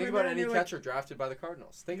come think in about there any and catcher drafted by the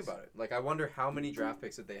Cardinals. Think about it. Like I wonder how many draft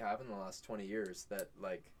picks that they have in the last 20 years that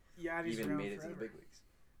like even made it to the big leagues.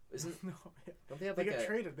 Isn't no? Don't they have they get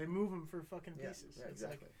traded? They move them for fucking pieces. Yeah,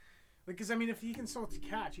 exactly. Because I mean, if he can still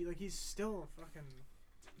catch, he's still fucking.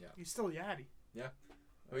 Yeah. He's still Yadi. Yeah.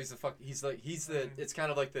 Oh, it's kind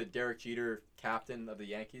of like the Derek Jeter captain of the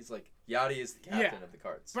Yankees. Like Yachty is the captain of the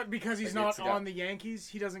Cards. But because he's not on the Yankees,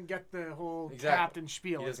 he doesn't get the whole captain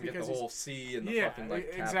spiel. He doesn't get the whole C and the fucking like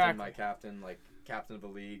captain, exactly. my captain, like captain of the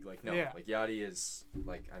league. Like no, like Yachty is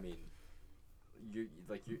like I mean,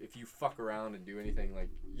 if you fuck around and do anything, like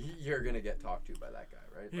you're gonna get talked to by that guy,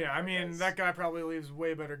 right? Yeah, I mean that guy probably leaves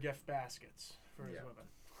way better gift baskets for his women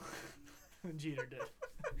than Jeter did.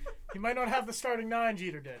 He might not have the starting 9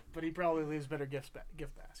 Jeter did, but he probably leaves better gift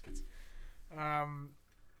baskets.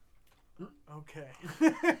 Okay.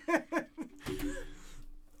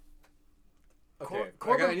 Okay,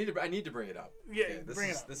 I need to bring it up. Yeah, okay,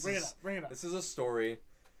 bring it up. This is a story.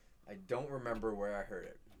 I don't remember where I heard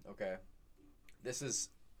it. Okay,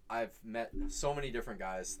 I've met so many different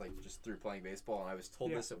guys like just through playing baseball, and I was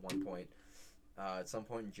told this at one point, at some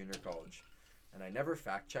point in junior college, and I never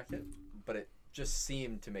fact checked it, but it just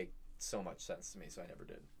seemed to make so much sense to me, so I never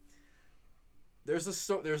did. There's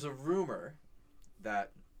a rumor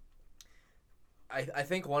that I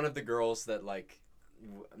think one of the girls that like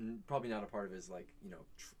probably not a part of his like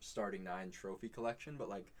starting 9 trophy collection, but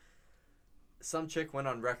like some chick went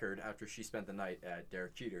on record after she spent the night at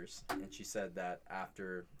Derek Jeter's, and she said that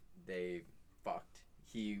after they fucked,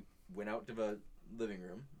 he went out to the living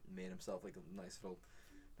room, made himself like a nice little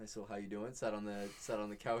how you doing, sat on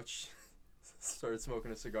the couch, started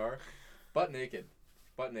smoking a cigar, butt naked.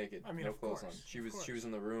 I mean, no clothes on. She was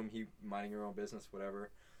in the room, he minding her own business,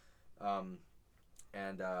 whatever.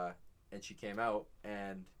 And she came out,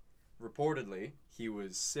 and reportedly he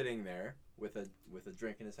was sitting there with a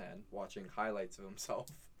drink in his hand, watching highlights of himself.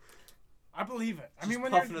 I believe it. I mean,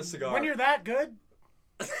 when you're that good,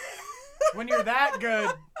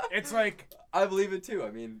 it's like I believe it too.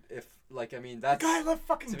 I mean, that's the guy left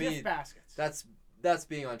fucking gift baskets. That's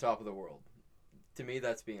being on top of the world. To me,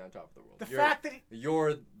 that's being on top of the world. Fact that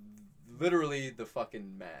you're literally the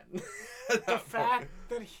fucking man. The fact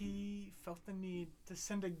that he felt the need to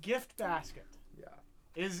send a gift basket. Yeah.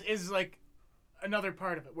 Is like another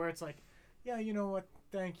part of it where it's like, yeah, you know what?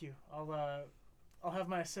 Thank you. I'll have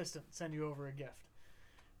my assistant send you over a gift.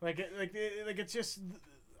 Like it's just.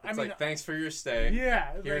 It's like thanks for your stay.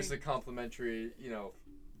 Yeah. Here's the complimentary,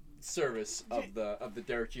 service of the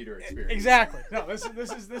Derek Jeter experience. Exactly. No,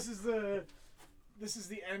 this is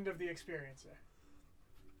the end of the experience there.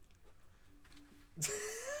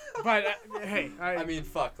 But hey, I mean,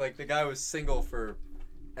 fuck. Like the guy was single for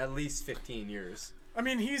at least 15 years. I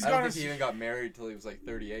mean, I don't think he even got married till he was like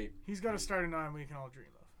 38. He's got to start a 9 we can all dream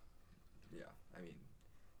of. Yeah, I mean,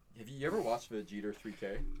 have you ever watched the Jeter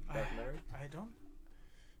 3K documentary? I don't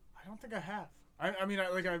think I have. I mean,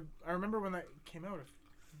 I remember when that came out a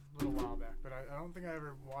little while back, but I don't think I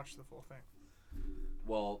ever watched the full thing.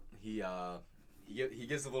 Well, he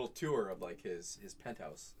gives a little tour of like his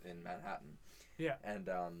penthouse in Manhattan. Yeah. And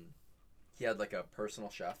he had like a personal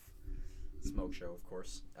chef, smoke show, of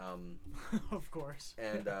course. Of course.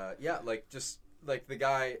 And yeah, like just like the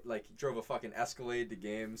guy like drove a fucking Escalade to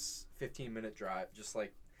games, 15-minute drive, just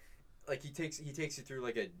like he takes you through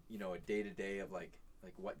like a a day to day of like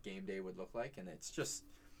what game day would look like, and it's just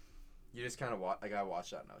you just kind of watch. Like I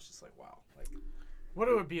watched that and I was just like, wow, like what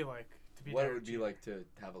it would be like to be. What Derek it would be Jeter. like to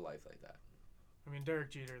have a life like that. I mean,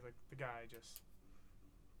 Derek Jeter, like the guy, just.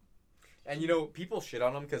 And people shit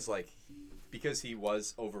on him because he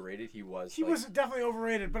was overrated. He was definitely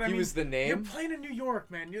overrated, but I mean, he was the name. You're playing in New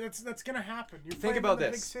York, man. That's gonna happen. You're think about in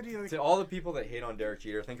a this. big city, like, to all the people that hate on Derek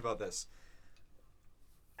Jeter, think about this.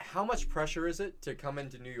 How much pressure is it to come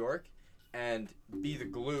into New York and be the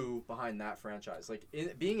glue behind that franchise? Like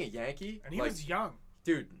being a Yankee, and he was young,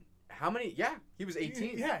 dude. How many? Yeah, he was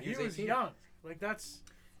 18. He was 18. Young. Like that's.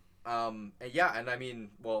 And I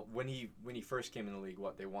mean, well, when he first came in the league,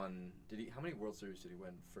 they won? How many World Series did he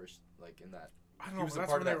win first? Like in that, I don't he know. was That's a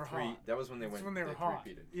part when of they that were three. hot. That was when they That's went. when they were hot.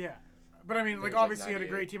 Three-peated. Yeah, but I mean, like obviously he had a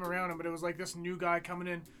great team around him, but it was like this new guy coming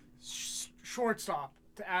in, shortstop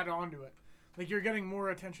to add on to it. Like you're getting more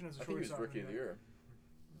attention as a shortstop. I think he was Rookie of the Year.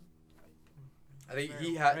 I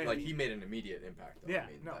think he made an immediate impact. Though. Yeah,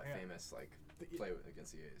 I mean, famous play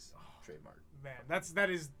against the A's trademark. Man,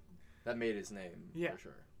 that made his name for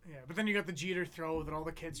sure. Yeah, but then you got the Jeter throw that all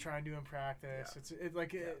the kids try and do in practice.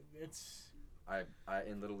 Yeah. It's. I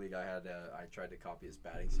in Little League I tried to copy his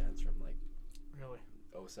batting stance from really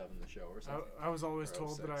 07 the show or something. I was always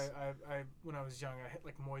told 06. that I when I was young I hit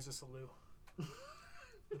like Moises Alou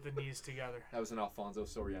with the knees together. That was an Alfonso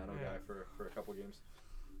Soriano guy for a couple games.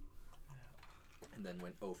 And then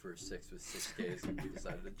went 0 for 6 with 6 Ks and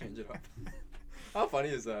decided to change it up. How funny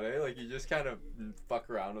is that, eh? Like, you just kind of fuck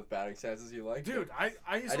around with batting stances you like. Dude,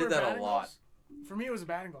 I used to did wear that batting a lot. gloves. For me, it was a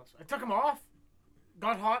batting gloves. I took them off,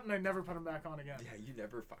 got hot, and I never put them back on again. Yeah, you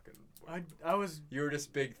never fucking... I was... You were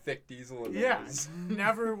just big, thick diesel.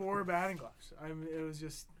 Never wore batting gloves. It was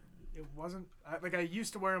just... It wasn't... I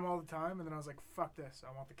used to wear them all the time, and then I was like, fuck this.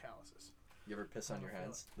 I want the calluses. You ever piss on your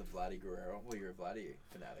hands? The Vladdy Guerrero? Well, you're a Vladdy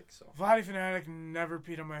fanatic, so... Vladdy fanatic, never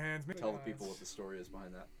peed on my hands. Tell the people what the story is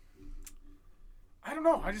behind that. I don't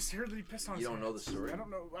know. I just heard that he pissed on his hands. You don't know the story? I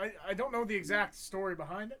don't know. I don't know the exact story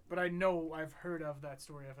behind it, but I know I've heard of that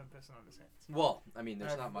story of him pissing on his hands. Well, I mean,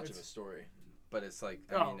 there's not much of a story. But it's like,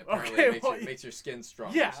 apparently it makes your skin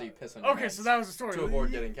stronger, so you piss on your hands. So that was the story. To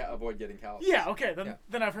avoid getting calluses. Yeah, okay,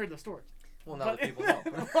 then I've heard the story. Well, now that people know.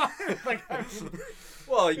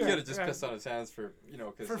 Well, you could have just pissed on his hands for,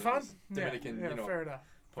 because for fun? Dominican, fair enough.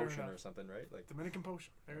 Potion or something, right? Like Dominican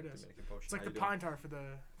potion. There it is. Dominican potion. It's like the pine tar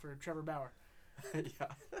for Trevor Bauer. Yeah.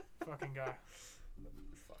 Fucking guy.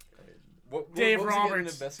 Fuck. I mean, Dave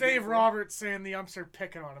Roberts. Dave Roberts saying the umps are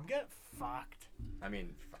picking on him. Get fucked. I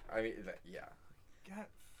mean, yeah. Get.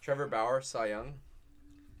 Trevor Bauer, Cy Young,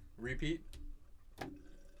 repeat.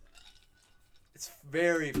 It's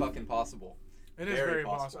very fucking possible. It is very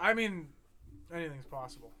possible. I mean, anything's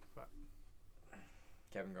possible. But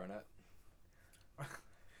Kevin Garnett.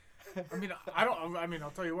 I mean, I'll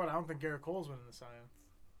tell you what. I don't think Garrett Cole's winning the Cy Young.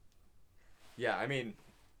 Yeah, I mean,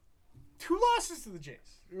 2 losses to the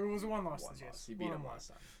Jays. Or was it 1 loss to the Jays? He beat him last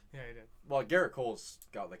time. Yeah, he did. Well, Garrett Cole's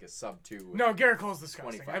got like a sub-2. No, Garrett Cole's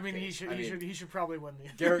disgusting. I mean, he should probably win the.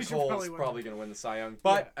 Garrett Cole's probably going to win the Cy Young,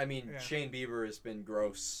 but I mean, Shane Bieber has been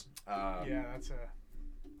gross.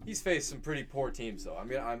 He's faced some pretty poor teams though. I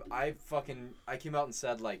mean, I came out and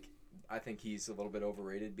said like I think he's a little bit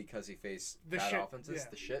overrated because he faced bad offenses,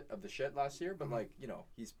 the shit of the shit last year. But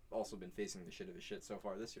he's also been facing the shit of the shit so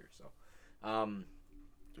far this year. So,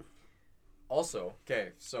 also, okay,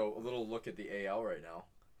 so a little look at the AL right now.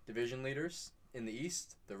 Division leaders in the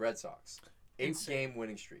East, the Red Sox, 8-game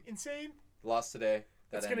winning streak. Insane. Lost today.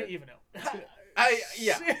 That's gonna even out.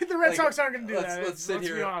 The Red Sox aren't gonna do that. Let's sit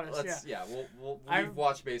here. Be honest. We've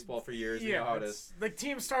watched baseball for years. You know how it is. Like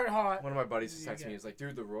teams start hot. One of my buddies texted me. He's like,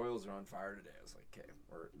 "Dude, the Royals are on fire today." I was like, "Okay,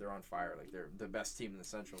 they're on fire. Like they're the best team in the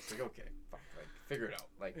Central." It's like, "Okay, fuck, like figure it out."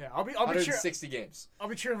 Like, I'll be 160 games. I'll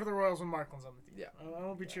be cheering for the Royals when Marklin's on the team. Yeah, I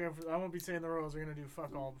won't be cheering for. I won't be saying the Royals are gonna do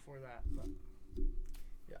fuck all before that. But.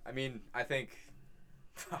 Yeah, I mean, I think.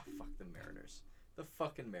 Fuck the Mariners. The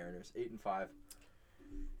fucking Mariners, 8-5.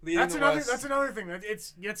 That's another thing. That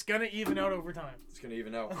it's gonna even out over time. It's gonna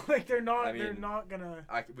even out. Like they're not gonna.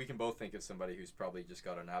 We can both think of somebody who's probably just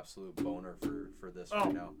got an absolute boner for this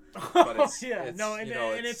right now. But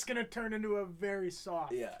it's gonna turn into a very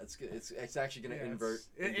soft. Yeah, it's actually gonna invert.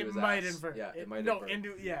 It might invert. Yeah, it might invert.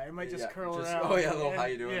 It might just curl around. Oh yeah, little how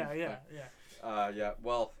you doing? Yeah.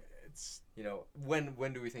 Well, it's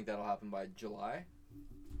when do we think that'll happen? By July?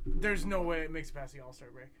 There's no way it makes it past the All-Star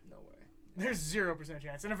break. No way. There's 0%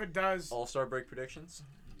 chance, and if it does, All-Star break predictions.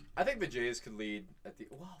 I think the Jays could lead at the.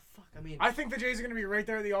 Well, fuck. I mean, I think the Jays are going to be right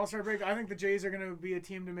there at the All-Star break. I think the Jays are going to be a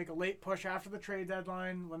team to make a late push after the trade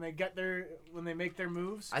deadline when they make their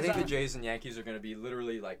moves. I think the Jays and Yankees are going to be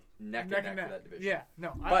literally like neck and neck for that division. Yeah,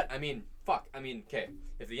 no. But I mean, fuck. I mean, okay.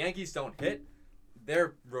 If the Yankees don't hit,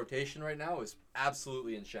 their rotation right now is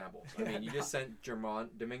absolutely in shambles. I mean, you just sent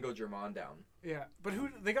Domingo Germán down. Yeah, but who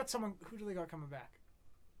do they got coming back?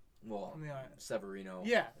 Well, Severino.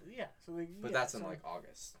 Yeah. So that's in like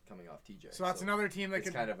August, coming off TJ. So that's another team that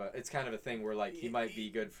it's kind of a thing where like he might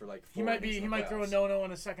be good for like. He might throw a no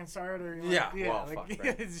on a second start or. Fuck.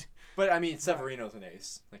 Right. But I mean, Severino's an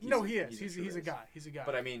ace. Like, he is. He's a guy. He's a guy.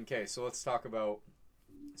 But I mean, okay, so let's talk about.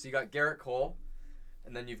 So you got Garrett Cole,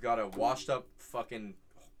 and then you've got a washed up fucking.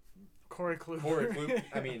 Corey Kluber.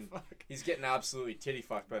 I mean, he's getting absolutely titty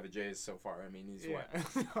fucked by the Jays so far. I mean, he's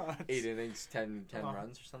 8 innings, 10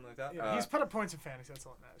 runs or something like that. Yeah, he's put up points in fantasy. That's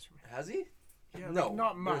all that matters for me. Has he? Yeah, no,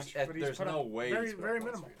 not much. But he's put up way very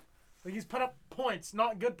minimal. Like he's put up points,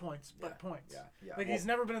 not good points, but points. Yeah. Like he's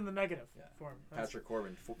never been in the negative for him. Patrick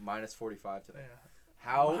Corbin minus 45 today. Yeah.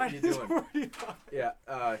 How are you doing? 45. Yeah,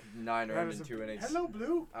 9 earned in 2 innings. Hello,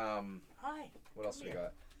 Blue. Hi. What else we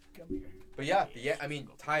got? But yeah, I mean,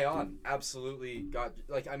 Tyon absolutely got,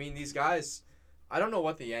 like, I mean, these guys, I don't know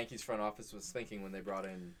what the Yankees front office was thinking when they brought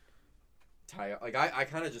in Tyon. Like, I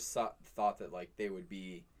kind of just thought that, like, they would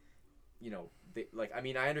be, you know, I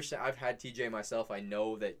mean, I understand, I've had TJ myself, I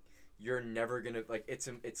know that you're never going to, like, it's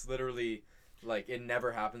literally, like, it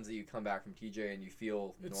never happens that you come back from TJ and you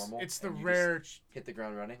feel normal. It's the rare. Hit the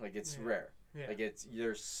ground running, like, it's rare. Yeah. Like,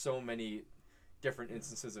 there's so many different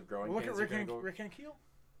instances of growing pains. Look at Rick Ankiel.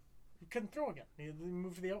 He couldn't throw again. He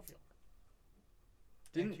moved to the outfield.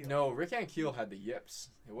 Rick Ankiel had the yips.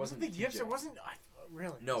 It wasn't the yips. It wasn't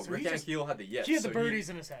really. No, so Rick Ankiel had the yips. He had the birdies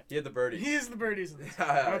in his head. He had the birdies. He is the birdies in his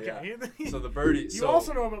head. Okay. So the birdies. You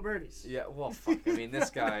also know about birdies. Yeah. Well, fuck. I mean, this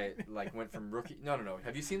guy like went from rookie. No.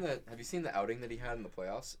 Have you seen the outing that he had in the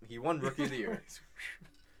playoffs? He won Rookie of the Year.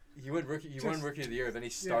 He won Rookie of the Year. Then he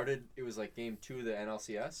started. It was like game 2 of the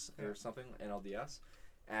NLCS or something, NLDS.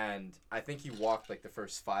 And I think he walked like the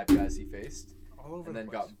first 5 guys he faced, all over, and then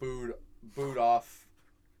the got booed off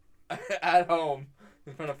at home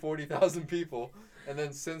in front of 40,000 people. And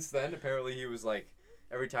then since then, apparently he was like,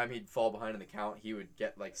 every time he'd fall behind in the count, he would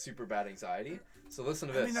get like super bad anxiety. So listen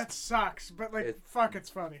to this. I mean, that sucks, but like, it's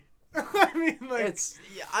funny. I mean, like,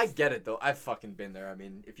 I get it though. I've fucking been there. I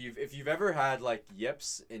mean, if you've ever had like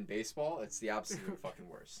yips in baseball, it's the absolute fucking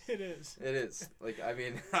worst. It is. It is. Like, I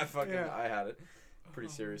mean, I had it. Pretty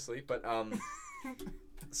seriously, but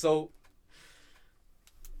so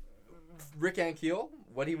Rick Ankiel,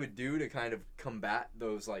 what he would do to kind of combat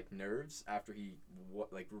those like nerves after he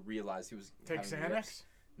realized he was take Xanax?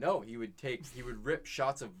 No, he would rip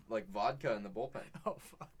shots of like vodka in the bullpen. Oh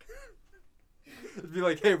fuck! It'd be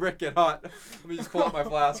like, hey Rick, get hot. Let me just pull out my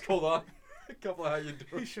flask. Hold on. A couple of how you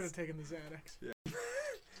doing? He should have taken the Xanax. Yeah.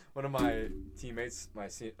 One of my teammates, my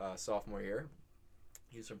sophomore year,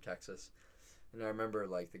 he was from Texas. And I remember,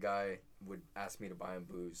 like, the guy would ask me to buy him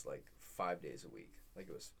booze, like, 5 days a week. Like,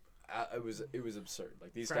 it was absurd.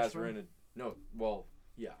 Like, these guys were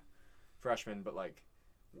freshmen, but, like,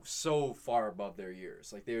 so far above their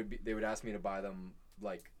years. Like, they would ask me to buy them,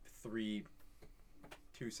 like, 3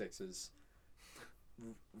 2-6s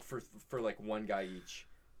for like, one guy each,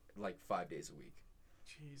 like, 5 days a week.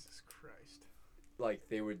 Jesus Christ. Like,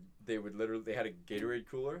 they would literally, they had a Gatorade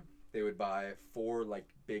cooler. They would buy 4 like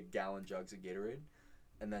big gallon jugs of Gatorade,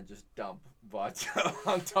 and then just dump vodka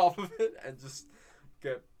on top of it, and just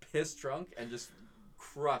get pissed drunk and just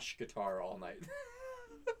crush guitar all night.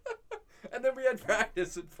 And then we had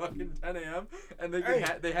practice at fucking 10 a.m. and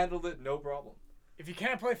they handled it no problem. If you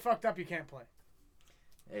can't play fucked up, you can't play.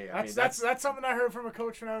 Hey, that's something I heard from a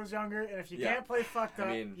coach when I was younger. And if you can't play fucked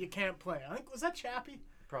up, you can't play. I think was that Chappie?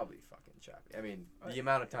 Probably fucking Chappie. I mean, the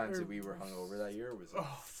amount of times that we were hungover that year was a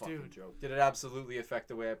fucking joke. Did it absolutely affect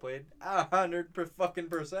the way I played?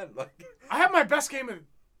 100%. Like, I had my best I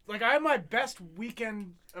had my best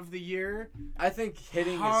weekend of the year. I think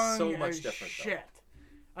hitting is so much different. Shit.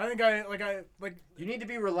 Though. I think You need to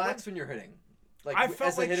be relaxed when you're hitting. Like, I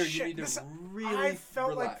felt as a like hitter, shit. you need to really I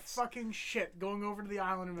felt relax. like fucking shit going over to the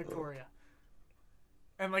island in Victoria.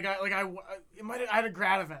 And I had a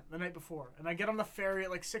grad event the night before, and I get on the ferry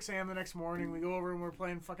at like 6 a.m. the next morning. We go over and we're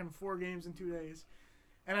playing fucking 4 games in 2 days,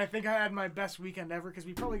 and I think I had my best weekend ever because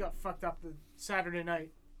we probably got fucked up the Saturday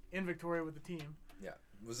night in Victoria with the team. Yeah,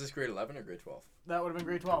 was this grade 11 or grade 12? That would have been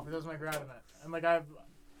grade 12. That was my grad event, and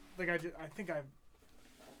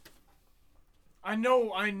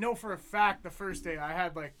I know for a fact the first day I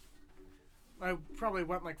probably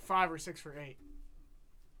went like 5 or 6 for 8.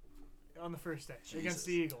 on the first day Jesus. against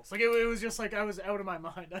the Eagles. Like, it was just like I was out of my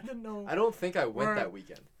mind. I didn't know. I don't think I went that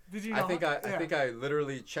weekend. Did you not? I think I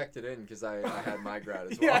literally checked it in because I had my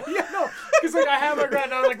grad as well. No. Because, like, I had my grad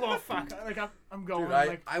and I was like, well, fuck. Like, I'm going.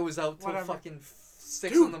 Dude, I was out till fucking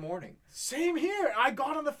 6 in the morning. Same here. I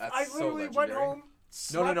got on the... I literally went home.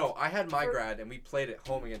 No. I had my grad and we played at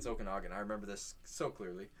home against Okanagan. I remember this so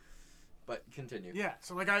clearly. But continue. Yeah,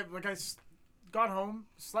 so I got home,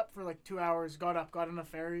 slept for like 2 hours, got up, got on a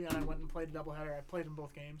ferry, and I went and played a doubleheader. I played in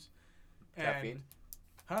both games. Caffeine?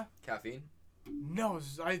 Huh? Caffeine? No,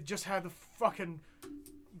 I just had the fucking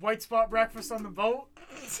white spot breakfast on the boat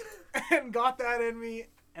and got that in me,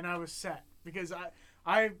 and I was set because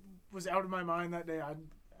I was out of my mind that day. I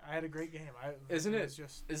had a great game. Isn't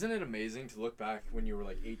it amazing to look back when you were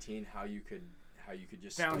like 18 how you could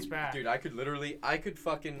just bounce back? Dude, I could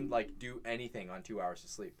fucking like do anything on 2 hours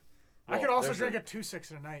of sleep. Well, I could also drink a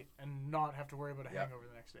 2-6 in a night and not have to worry about a hangover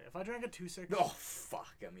the next day. If I drank a 2-6... Oh,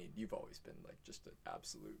 fuck. I mean, you've always been, like, just an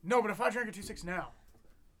absolute... No, but if I drank a 2-6 now...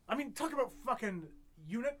 I mean, talk about fucking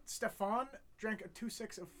Unit Stefan drank a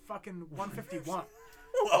 2-6 of fucking 151.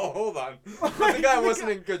 Oh, hold on. The guy wasn't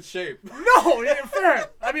in good shape. No, yeah, fair.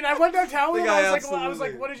 I mean, I went downtown with him. I was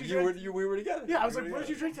like, what did you drink? We were together. Yeah, I was like, what did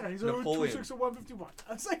you drink tonight? He's like, 2-6 of 151.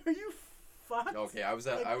 I was like, are you fucked? Okay, I was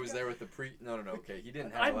there with the No. Okay, he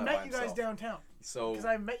didn't have I met you guys downtown. So because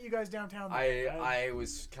I met you guys downtown. I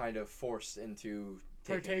was kind of forced into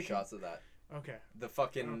taking shots of that. Okay. The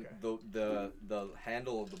fucking the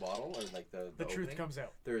handle of the bottle or like the truth opening, comes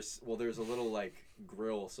out. There's a little like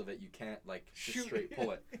grill so that you can't like just straight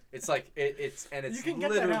pull it. It's like it's you can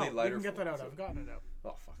literally get that out. lighter. You can get that out. So. I've gotten it out.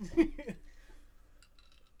 Oh fuck.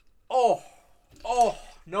 Oh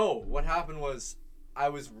no! What happened was I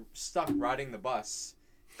was stuck riding the bus,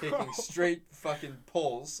 taking straight fucking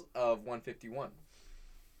pulls of 151.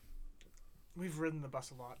 We've ridden the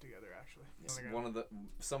bus a lot together, actually. Yes,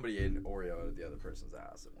 somebody ate an Oreo out of the other person's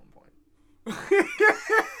ass at one point.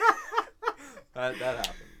 that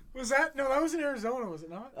happened. Was that that was in Arizona, was it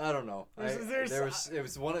not? I don't know. I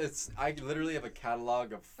literally have a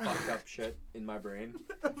catalog of fucked up shit in my brain,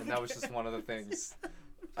 and that was just one of the things.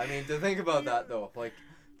 I mean, to think about that though, like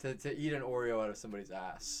to eat an Oreo out of somebody's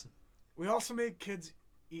ass. We also made kids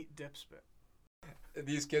eat dip spit.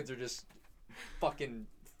 These kids are just fucking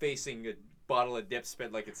facing a bottle of dip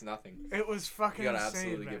spit like it's nothing. It was fucking insane. You gotta insane,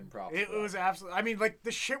 absolutely man. give them props. It was absolutely. I mean, like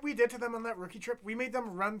the shit we did to them on that rookie trip. We made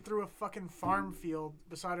them run through a fucking farm field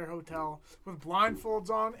beside our hotel with blindfolds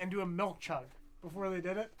on and do a milk chug before they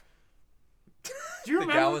did it. Do you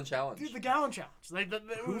remember? The gallon challenge. Dude, the gallon challenge. Like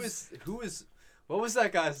who is? What was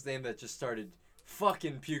that guy's name that just started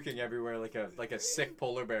fucking puking everywhere like a sick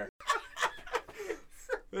polar bear?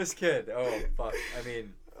 This kid. Oh fuck. I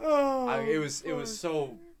mean, it was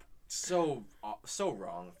so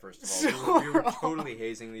wrong. First of all, we were totally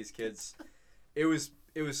hazing these kids. It was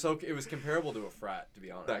comparable to a frat, to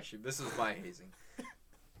be honest. Actually, this is my hazing.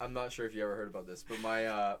 I'm not sure if you ever heard about this, but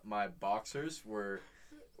my boxers were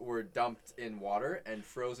dumped in water and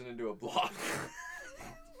frozen into a block.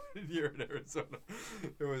 Here in Arizona,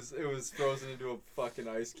 it was frozen into a fucking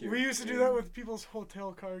ice cube. We used to do that with people's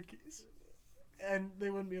hotel card keys, and they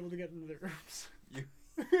wouldn't be able to get into their rooms.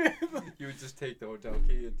 You would just take the hotel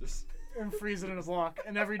key and freeze it in a block,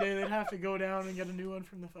 and every day they'd have to go down and get a new one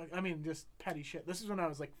from the I mean, just petty shit. This is when I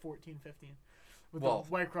was like 14, 15. With the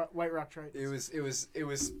White Rock Tritons. It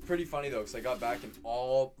was pretty funny though, because I got back and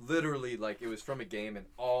all literally like it was from a game and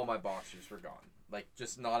all my boxers were gone, like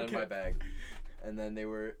just not in my bag, and then they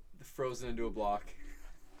were frozen into a block.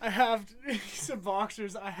 I have some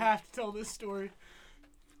boxers. I have to tell this story.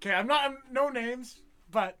 Okay, I'm no names,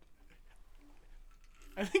 but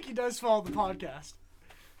I think he does follow the podcast.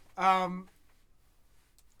 My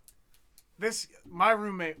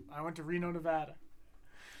roommate, I went to Reno, Nevada.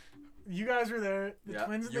 You guys were there. The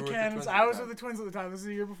Twins and the Cannons. I was with the Twins at the time. This is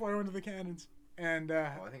the year before I went to the Cannons. And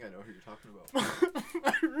I think I know who you're talking about.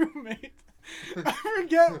 My roommate, I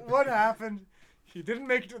forget what happened. He didn't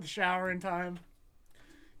make it to the shower in time.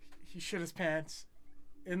 He shit his pants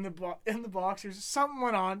in the boxers. Something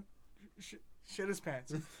went on. Shit his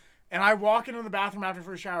pants. And I walk into the bathroom after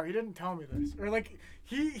for a shower. He didn't tell me this. Or like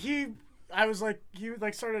he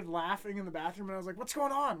started laughing in the bathroom, and I was like, "What's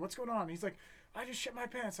going on? What's going on?" He's like, "I just shit my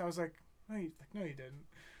pants." I was like, "No, you didn't.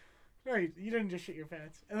 No, you didn't just shit your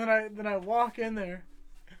pants." And then I walk in there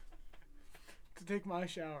to take my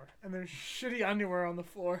shower, and there's shitty underwear on the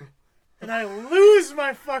floor, and I lose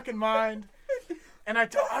my fucking mind. And I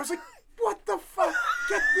was like, "What the fuck?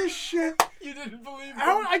 Get this shit." You didn't believe him?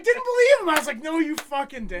 I didn't believe him. I was like, "No, you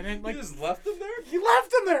fucking didn't." Like, you just left him there? He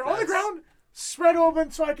left him there on the ground. spread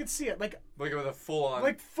open so I could see it, like with a full on,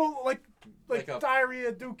 like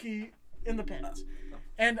diarrhea dookie in the pants,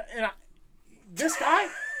 and this guy,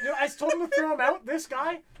 I told him to throw him out. This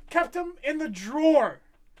guy kept him in the drawer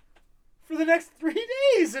for the next 3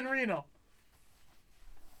 days in Reno.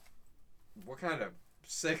 What kind of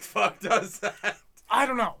sick fuck does that? I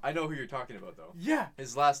don't know. I know who you're talking about, though. Yeah.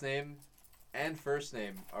 His last name and first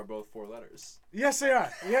name are both 4 letters. Yes, they are.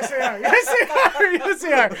 Yes, they are. Yes, they are. Yes,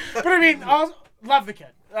 they are. But I mean, I love the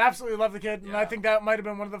kid. Absolutely love the kid. And I think that might have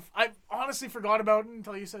been one of the... I honestly forgot about it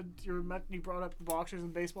until you said you brought up the boxers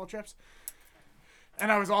and baseball trips.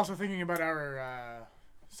 And I was also thinking about our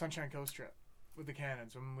Sunshine Coast trip with the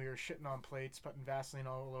Cannons when we were shitting on plates, putting Vaseline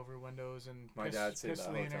all over windows and my dad stayed at that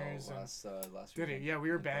hotel last did he? weekend. Yeah, we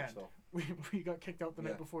were banned. We got kicked out the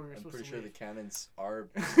night before we were supposed to leave. I'm pretty sure the Cannons are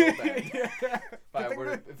still banned.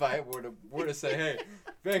 If I were to say, hey,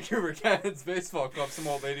 Vancouver Cannons baseball club, some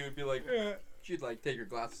old lady would be like, she'd like take her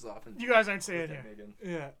glasses off and... You guys aren't saying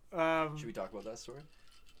here. Yeah. Should we talk about that story?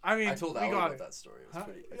 I mean, I told Al about that story. It was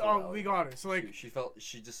pretty. We got it. So like,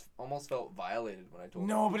 she just almost felt violated when I told her.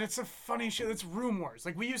 No, but it's a funny shit. It's room wars.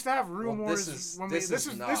 Like we used to have room wars.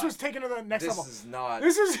 This was taken to the next level. This is not.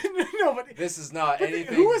 This is no, but this is not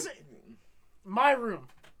anything. Who was it? My room.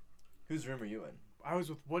 Whose room are you in? I was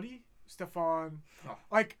with Woody, Stefan. Oh.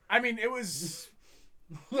 Like I mean, it was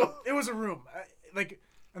a room.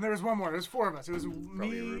 And there was one more. There was 4 of us. It was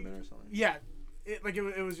probably a Ruben or something. Yeah, it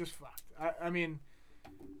was just fucked. I mean.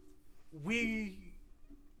 I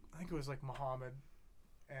think it was like Muhammad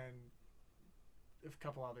and a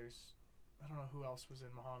couple others. I don't know who else was in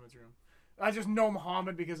Muhammad's room. I just know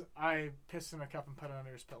Muhammad because I pissed in a cup and put it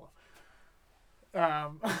under his pillow.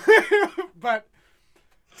 But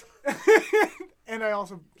and I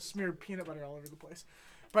also smeared peanut butter all over the place.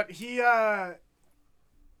 But that's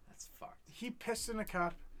fucked. He pissed in a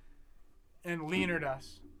cup and leanered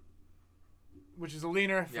us, which is a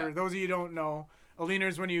leaner for those of you who don't know. A leaner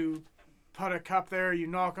is when you put a cup there, you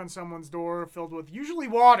knock on someone's door filled with usually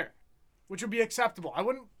water, which would be acceptable.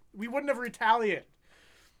 We wouldn't have retaliated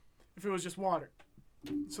if it was just water.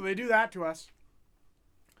 So they do that to us.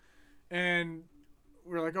 And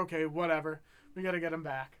we're like, okay, whatever. We got to get him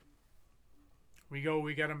back. We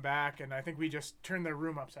get him back, and I think we just turned their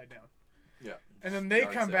room upside down. Yeah. And then they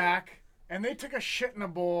come back, and they took a shit in a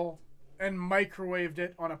bowl and microwaved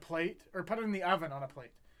it on a plate, or put it in the oven on a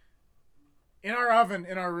plate. In our oven,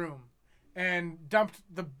 in our room. And dumped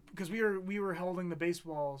because we were holding the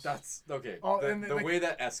baseballs. That's okay. The way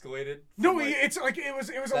that escalated. No, it's like it was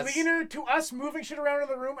a leaner to us moving shit around in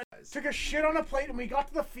the room. And took a shit on a plate, and we got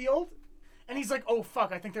to the field, and he's like, "Oh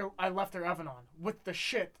fuck! I think I left their oven on with the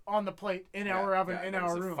shit on the plate in our oven in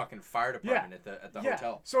our room." A fucking fire department at the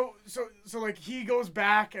hotel. So like he goes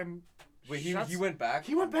back and. Wait, he went back.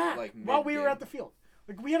 He went back like while we were at the field.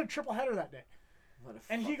 Like we had a triple header that day.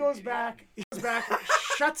 And he goes back,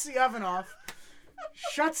 shuts the oven off,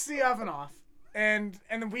 and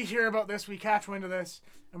then we hear about this, we catch wind of this,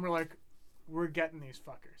 and we're like, we're getting these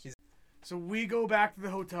fuckers. So we go back to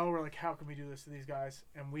the hotel, we're like, how can we do this to these guys?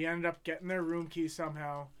 And we ended up getting their room keys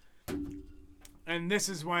somehow. And this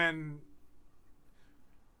is when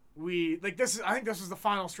I think this was the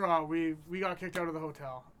final straw. We got kicked out of the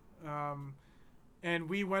hotel. And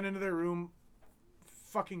we went into their room,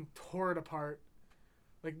 fucking tore it apart.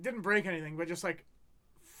 Like, didn't break anything, but just, like,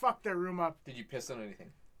 fucked their room up. Did you piss on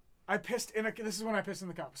anything? I pissed this is when I pissed in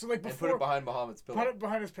the cup. So, like, before... And put it behind Muhammad's pillow. Put it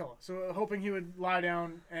behind his pillow. So, hoping he would lie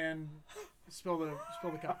down and spill the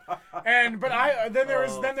cup. Then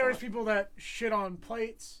there was people that shit on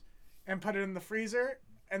plates and put it in the freezer.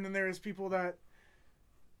 And then there was people that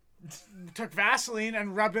took Vaseline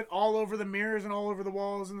and rubbed it all over the mirrors and all over the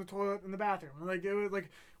walls in the toilet in the bathroom. Like, it was,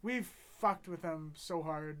 like, we fucked with them so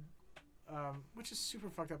hard. Which is super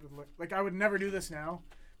fucked up. Like, I would never do this now.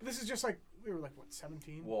 But this is just like, we were like, what,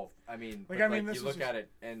 17? Well, I mean, you look at it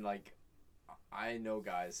and, like, I know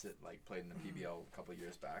guys that, like, played in the PBL a couple of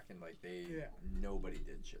years back and, like, nobody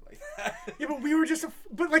did shit like that. Yeah, but we were just,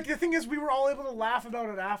 but, like, the thing is, we were all able to laugh about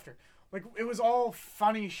it after. Like, it was all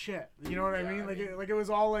funny shit. You know what I mean? It was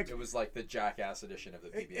all, like... It was, like, the jackass edition of the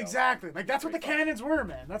PBL. Exactly. Like, that's what the Cannons were,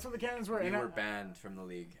 man. That's what the Cannons were. We were banned from the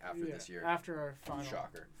league after this year. After our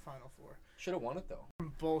Final Four. Should have won it, though.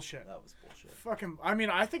 Bullshit. That was bullshit. Fucking... I mean,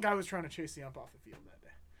 I think I was trying to chase the ump off the field that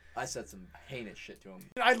day. I said some heinous shit to him.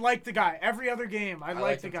 I liked the guy. Every other game, I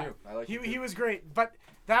liked the guy. Too. I liked him too. He was great. But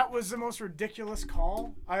that was the most ridiculous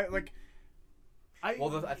call. I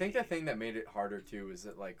think the thing that made it harder, too, is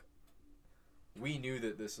that, like, we knew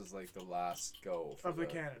that this was like the last go for the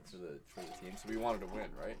Cannons for the team, so we wanted to win,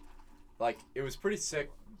 right? Like, it was pretty sick.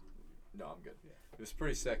 No, I'm good. Yeah. It was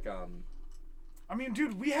pretty sick. I mean,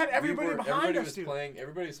 dude, we had everybody behind us, dude.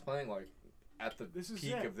 Everybody was playing like at the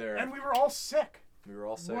peak of their. And we were all sick. We were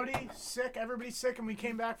all sick. Woody sick, everybody's sick, and we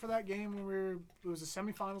came back for that game when it was the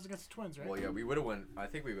semifinals against the Twins, right? Well, yeah, we would have went. I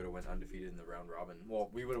think we would have went undefeated in the round robin. Well,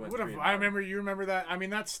 we would have went. You remember that? I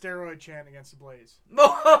mean, that steroid chant against the Blaze.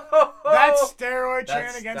 That steroid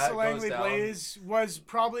chant against the Langley Blaze was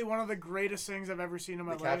probably one of the greatest things I've ever seen in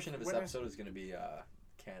my life. The caption of this episode is going to be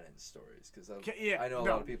canon stories because I know a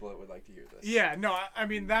lot of people that would like to hear this. Yeah, no, I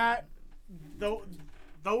mean that.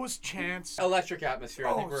 Those chants, electric atmosphere.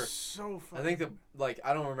 I think we're so fun. I think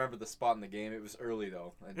I don't remember the spot in the game. It was early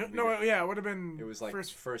though. It would have been. It was like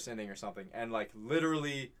first inning or something, and like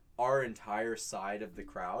literally our entire side of the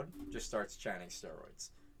crowd just starts chanting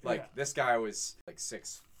steroids. This guy was like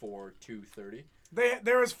 6'4", 230.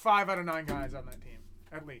 There was 5 out of 9 guys on that team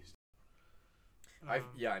at least. I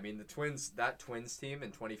mean the Twins. That Twins team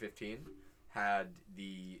in 2015 had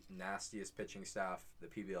the nastiest pitching staff the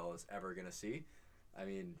PBL is ever gonna see. I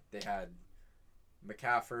mean, they had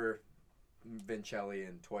McCaffrey, Vincelli,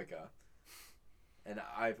 and Toika. And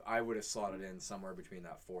I would have slotted in somewhere between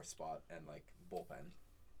that 4th spot and, like, bullpen.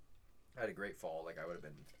 I had a great fall. Like, I would have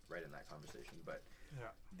been right in that conversation. But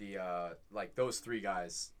those 3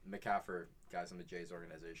 guys, McCaffrey, guys on the Jays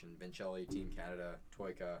organization, Vincelli, Team Canada,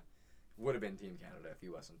 Toika, would have been Team Canada if he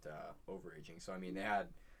wasn't overaging. So, I mean, they had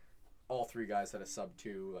all 3 guys had a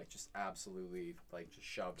sub-2, like, just absolutely, like, just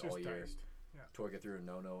shoved all year. Diced. Yeah. Toika threw a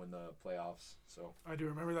no-no in the playoffs. So I do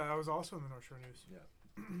remember that. I was also in the North Shore News. Yeah.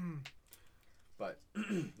 But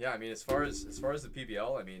yeah, I mean, as far as the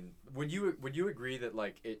PBL, I mean, would you agree that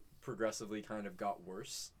like it progressively kind of got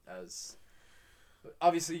worse as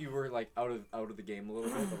obviously you were like out of the game a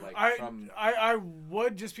little bit, but like I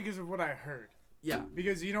would just because of what I heard. Yeah.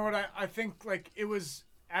 Because you know what I think like it was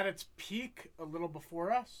at its peak a little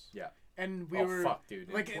before us. Yeah. And we were fuck,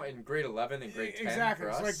 dude! Like in grade 11 and grade 10 exactly.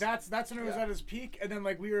 for us. So like that's when it was at its peak, and then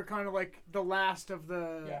like we were kind of like the last of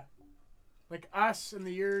the like us and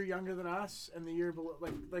the year younger than us and the year below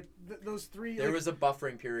those 3. There was a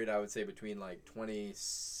buffering period I would say between like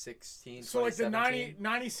 2016. So like the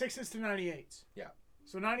 96s to 98s. Yeah.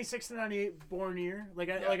 So 96 to 98 born year.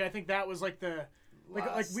 I think that was like the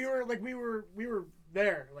like we were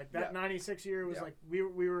there like that 96 year was like we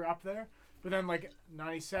were up there. But then, like,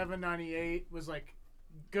 97, 98 was, like,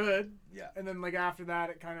 good. Yeah. And then, like, after that,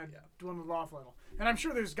 it kind of dwindled off a little. And I'm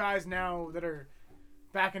sure there's guys now that are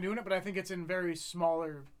back and doing it, but I think it's in very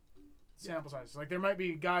smaller sample sizes. Like, there might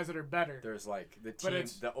be guys that are better. There's, like, the team,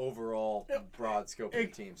 the overall broad scope of the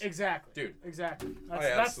teams. Exactly. Dude. Exactly.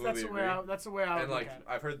 That's the way I would look at it.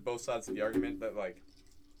 I've heard both sides of the argument that, like,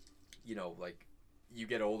 you know, like, you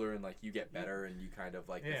get older and, like, you get better and you kind of,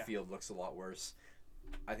 like, the field looks a lot worse.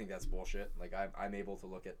 I think that's bullshit. Like I'm able to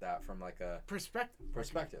look at that from like a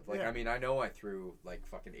perspective. Like I mean, I know I threw like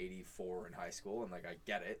fucking 84 in high school, and like I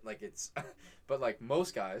get it. Like it's, but like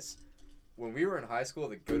most guys, when we were in high school,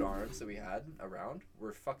 the good arms that we had around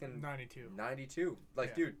were fucking 92.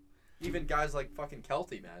 Like dude, even guys like fucking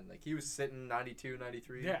Kelty, man. Like he was sitting 92,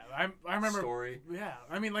 93. Yeah, I remember. Story. Yeah,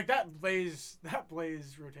 I mean like that Blaze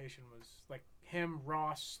rotation was like him,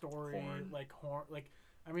 Ross, Story, Horn,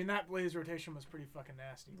 I mean, that Blaze rotation was pretty fucking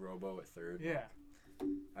nasty. Robo at third. Yeah.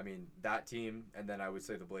 I mean, that team, and then I would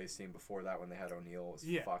say the Blaze team before that when they had O'Neill was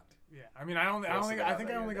fucked. Yeah. I mean, I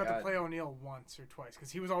think I only got to play O'Neill once or twice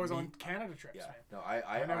because he was always on Canada trips, man. No,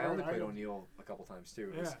 I only played O'Neill a couple times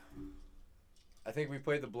too. Yeah. I think we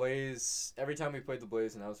played the Blaze every time we played the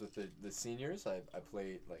Blaze, and I was with the seniors. I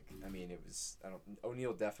played it was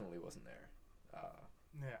O'Neill definitely wasn't there.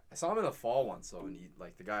 Yeah. I saw him in the fall once though, and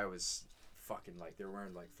the guy was fucking they were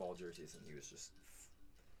wearing fall jerseys, and he was just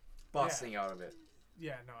busting out of it.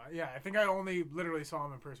 Yeah, no, I think I only literally saw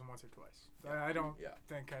him in person once or twice. I don't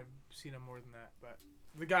think I've seen him more than that, but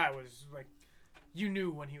the guy was you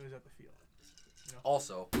knew when he was at the field. You know?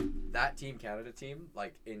 Also, that Team Canada team,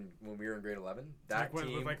 when we were in grade 11, that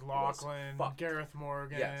team with Lachlan, Gareth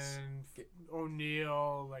Morgan,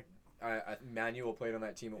 O'Neill, Manuel played on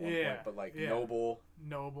that team at one point, but Noble.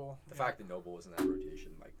 The fact that Noble was in that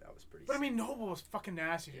rotation, that was pretty. But I mean, Noble was fucking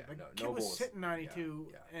nasty. Yeah, kid Noble was sitting 92,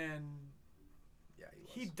 and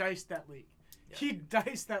he diced that league. Yeah. He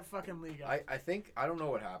diced that fucking league up. I think I don't know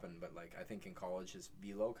what happened, but I think in college his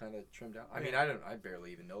velo kind of trimmed down. I mean, I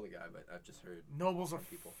barely even know the guy, but I've just heard. Noble's a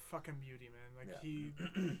fucking beauty, man. He.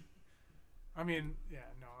 I mean,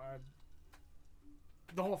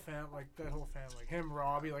 the whole fam, him,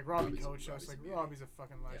 Robbie, Robbie coached us. Robbie's a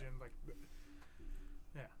fucking legend.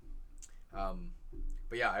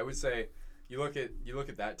 But yeah, I would say, you look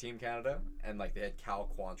at that Team Canada, and like they had Cal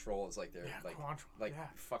Quantrill as like their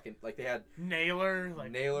fucking like they had Naylor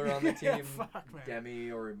on the team. Fuck, man.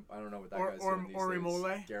 Demi or I don't know what that guy's doing these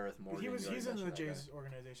days. Gareth Morgan. He's in the Jays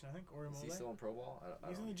organization, I think. Is he still in pro ball?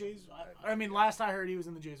 He's in the Jays. I mean, last I heard, he was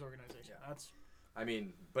in the Jays organization. Yeah.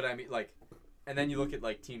 Like, and then you look at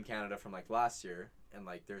like Team Canada from like last year, and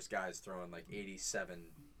like there's guys throwing like 87.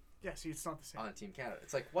 Yeah, see, it's not the same. On Team Canada.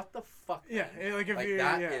 It's like, what the fuck, man? Yeah, like,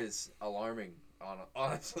 that is alarming,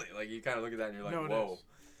 honestly. Like, you kind of look at that and you're like, whoa.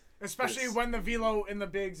 Especially when the velo in the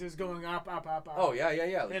bigs is going up. Oh, yeah.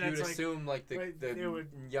 Like, you would assume, like, the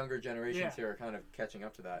younger generations here are kind of catching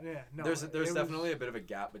up to that. Yeah, no. There's definitely a bit of a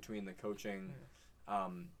gap between the coaching,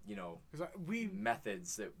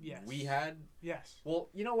 methods that we had. Yes. Well,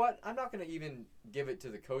 you know what? I'm not going to even give it to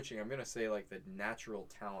the coaching. I'm going to say, like, the natural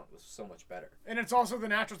talent was so much better. And it's also the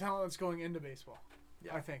natural talent that's going into baseball.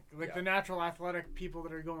 Yeah. I think. Like, the natural athletic people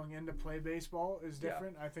that are going in to play baseball is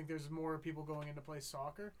different. I think there's more people going in to play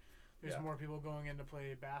soccer. There's more people going in to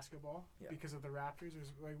play basketball because of the Raptors.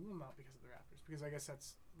 There's not because of the Raptors, because I guess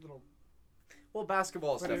that's little. Well,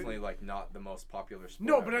 basketball is definitely like not the most popular sport.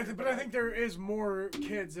 No, but I think there is more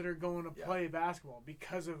kids that are going to play basketball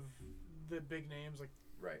because of the big names that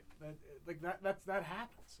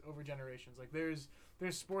happens over generations. Like there's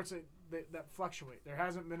sports that fluctuate. There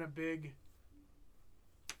hasn't been a big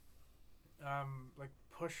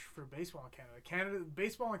push for baseball in Canada.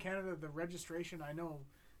 Baseball in Canada, the registration I know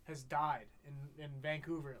has died in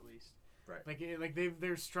Vancouver at least. Right.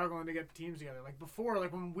 They're struggling to get teams together. Like before,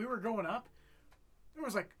 like when we were growing up, there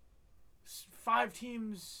was like 5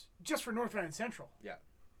 teams just for North Van Central. Yeah.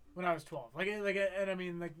 When I was 12, and I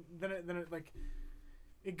mean then it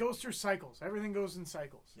it goes through cycles. Everything goes in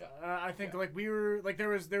cycles. Yeah. I think we were there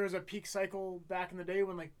was a peak cycle back in the day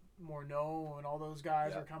when like Morneau and all those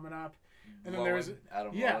guys were coming up, and then there was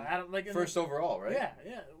Adam. First overall, right?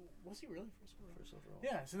 Yeah. Was he really first overall? First overall.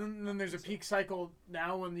 Yeah. So then there's a peak cycle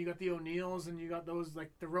now when you got the O'Neills and you got those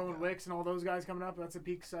like the Rowan Wicks and all those guys coming up. That's a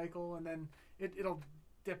peak cycle, and then it'll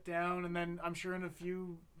dip down, and then I'm sure in a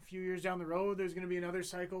few years down the road there's going to be another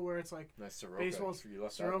cycle where it's like baseball's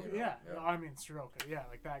Soroka. Yeah. No, I mean Soroka. Yeah,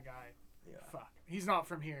 like that guy. Yeah. Fuck. He's not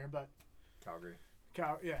from here, but Calgary.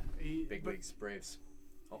 Yeah. Big leagues, Braves.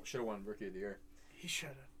 Oh, should have won Rookie of the Year. He should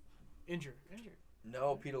have. Injured.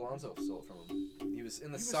 No, Pete Alonso stole it from him. He was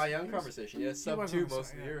in the Cy Young conversation. He had sub-2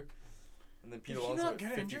 most of the year. And then Pete Alonso had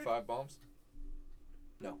 55 injured? Bombs.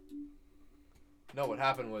 No, what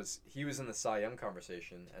happened was he was in the Cy Young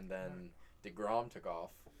conversation, and then DeGrom took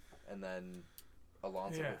off, and then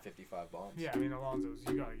Alonso hit 55 bombs. Yeah, I mean, Alonso's,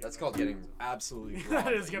 you gotta get That's called getting absolutely robbed.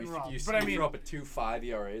 That is getting robbed. You throw up a 2.5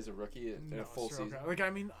 ERA as a rookie in a full season. Like,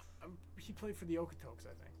 I mean, he played for the Okotoks,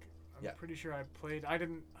 I think. I'm pretty sure I played. I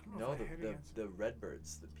don't know if I hit against the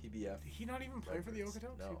Redbirds, the PBF. Did he not even play for the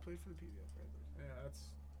Okotoks? No. He played for the PBF Redbirds. Yeah, that's.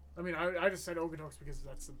 I mean, I just said Okotoks because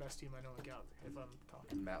that's the best team I know in Calgary. If I'm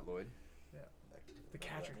talking. Matt Lloyd. Yeah. The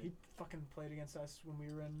catcher. He fucking played against us when we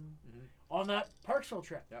were on that Parksville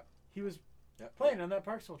trip. Yep. He was playing on that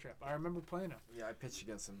Parksville trip. I remember playing him. Yeah, I pitched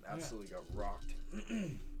against him. Absolutely got rocked.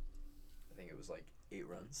 I think it was like 8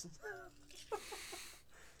 runs.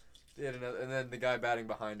 And then the guy batting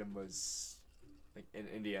behind him was like an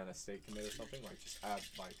Indiana State commit or something. Like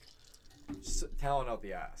just talent out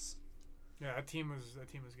the ass. Yeah, that team was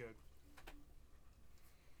good.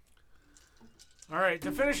 All right,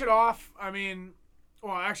 to finish it off, I mean,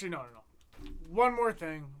 well, actually, no. One more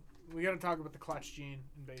thing. We got to talk about the clutch gene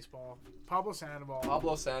in baseball. Pablo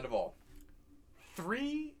Sandoval.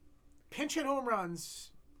 3 pinch hit home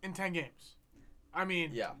runs in 10 games. I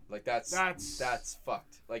mean, yeah, like that's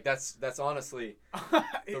fucked. Like that's honestly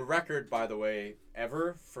the record, by the way,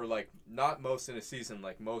 ever for like not most in a season,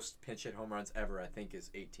 like most pinch hit home runs ever. I think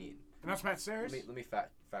is 18. And that's Matt Sayers. Let me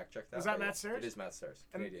fact check that. Is that Matt Sayers? It is Matt Sayers.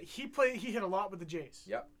 Canadian. And he hit a lot with the Jays.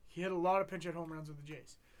 Yep. He hit a lot of pinch hit home runs with the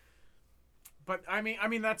Jays. But I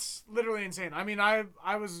mean that's literally insane. I mean like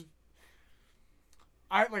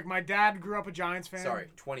my dad grew up a Giants fan. Sorry,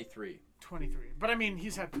 23. 23. But I mean,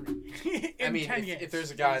 he's had 3 in 10 games. If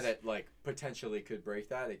there's a guy that like potentially could break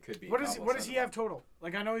that, it could be. What does he have total?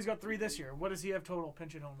 Like I know he's got 3 this year. What does he have total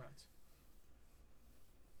pinch hit home runs?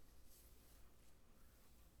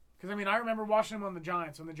 Because I mean, I remember watching him on the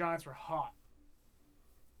Giants when the Giants were hot,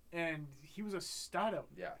 and he was a stud out.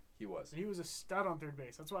 Yeah, he was. He was a stud on third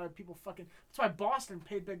base. That's why That's why Boston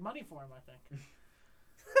paid big money for him. I think.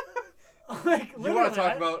 Like, you want to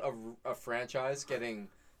talk about a franchise getting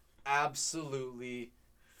absolutely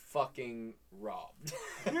fucking robbed.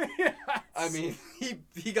 Yes. I mean,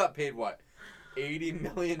 he got paid what,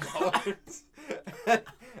 $80 million,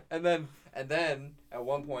 and then And then at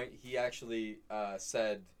one point he actually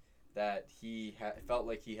said that he felt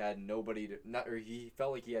like he had he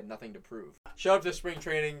felt like he had nothing to prove. Showed up to spring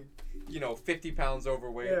training, 50 pounds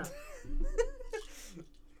overweight. Yeah.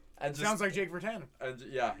 And sounds like Jake Virtanen.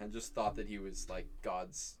 And just thought that he was like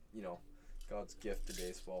God's gift to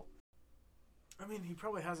baseball. I mean, he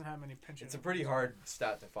probably hasn't had many pinches. It's a pretty hard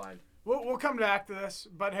stat to find. We'll come back to this,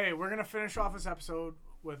 but hey, we're gonna finish off this episode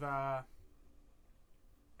with NFL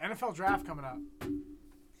draft coming up.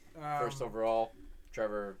 First overall,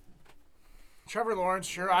 Trevor Lawrence.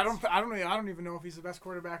 Sure, I don't even know if he's the best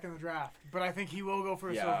quarterback in the draft, but I think he will go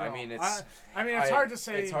first overall. I mean it's hard to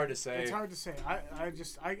say. It's hard to say. It's hard to say.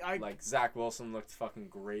 I like Zach Wilson looked fucking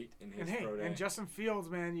great in his pro day. And Justin Fields,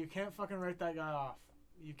 man, you can't fucking write that guy off.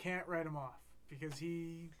 You can't write him off because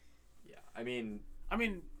he. Yeah, I mean,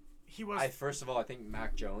 he was. First of all, I think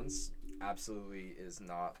Mac Jones absolutely is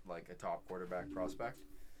not like a top quarterback prospect.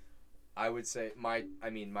 I would say my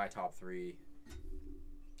top three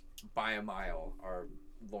by a mile are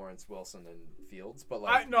Lawrence, Wilson, and Fields. But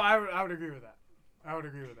like, I would agree with that.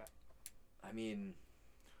 I mean,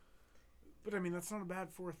 that's not a bad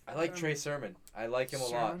fourth. I like Trey Sermon. I like him a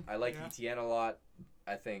lot. I like Etienne a lot.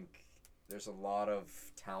 I think there's a lot of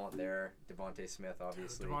talent there. Devontae Smith,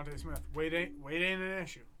 obviously. Weight ain't an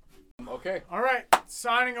issue. Okay. All right.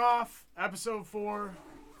 Signing off. Episode 4.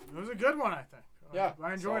 It was a good one, I think. Yeah,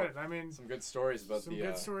 I enjoyed it. I mean, some good stories about the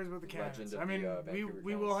Canucks. I mean,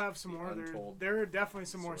 we will have some more. There are definitely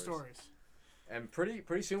some more stories. And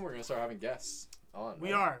pretty soon we're gonna start having guests on.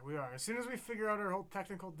 We are. As soon as we figure out our whole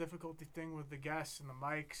technical difficulty thing with the guests and the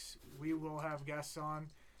mics, we will have guests on.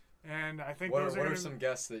 And I think what are some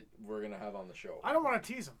guests that we're gonna have on the show? I don't want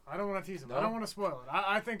to tease them. No? I don't want to spoil it.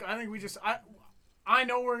 I think we just I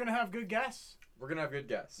know we're gonna have good guests. We're gonna have good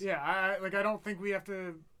guests. Yeah. I don't think we have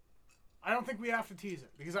to. I don't think we have to tease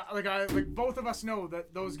it because both of us know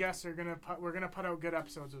that those guests are we're gonna put out good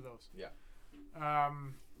episodes of those. Yeah.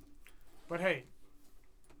 But hey,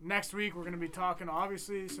 next week we're gonna be talking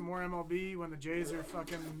obviously some more MLB when the Jays are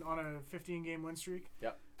fucking on a 15-game win streak.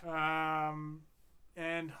 Yep.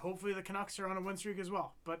 And hopefully the Canucks are on a win streak as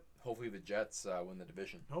well. But hopefully the Jets win the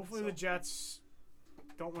division. Hopefully the Jets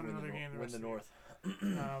don't win another game. Win the North.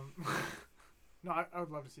 No, I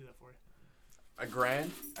would love to see that for you. A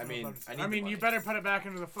grand? I mean, you better put it back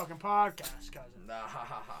into the fucking podcast, cousin.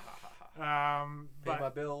 Pay my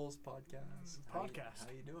bills, podcast. How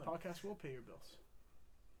you doing? Podcast will pay your bills.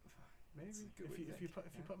 Maybe if you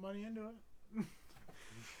put money into it.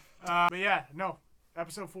 But yeah, no.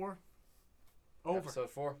 Episode 4. Over. Episode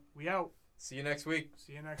 4. We out. See you next week.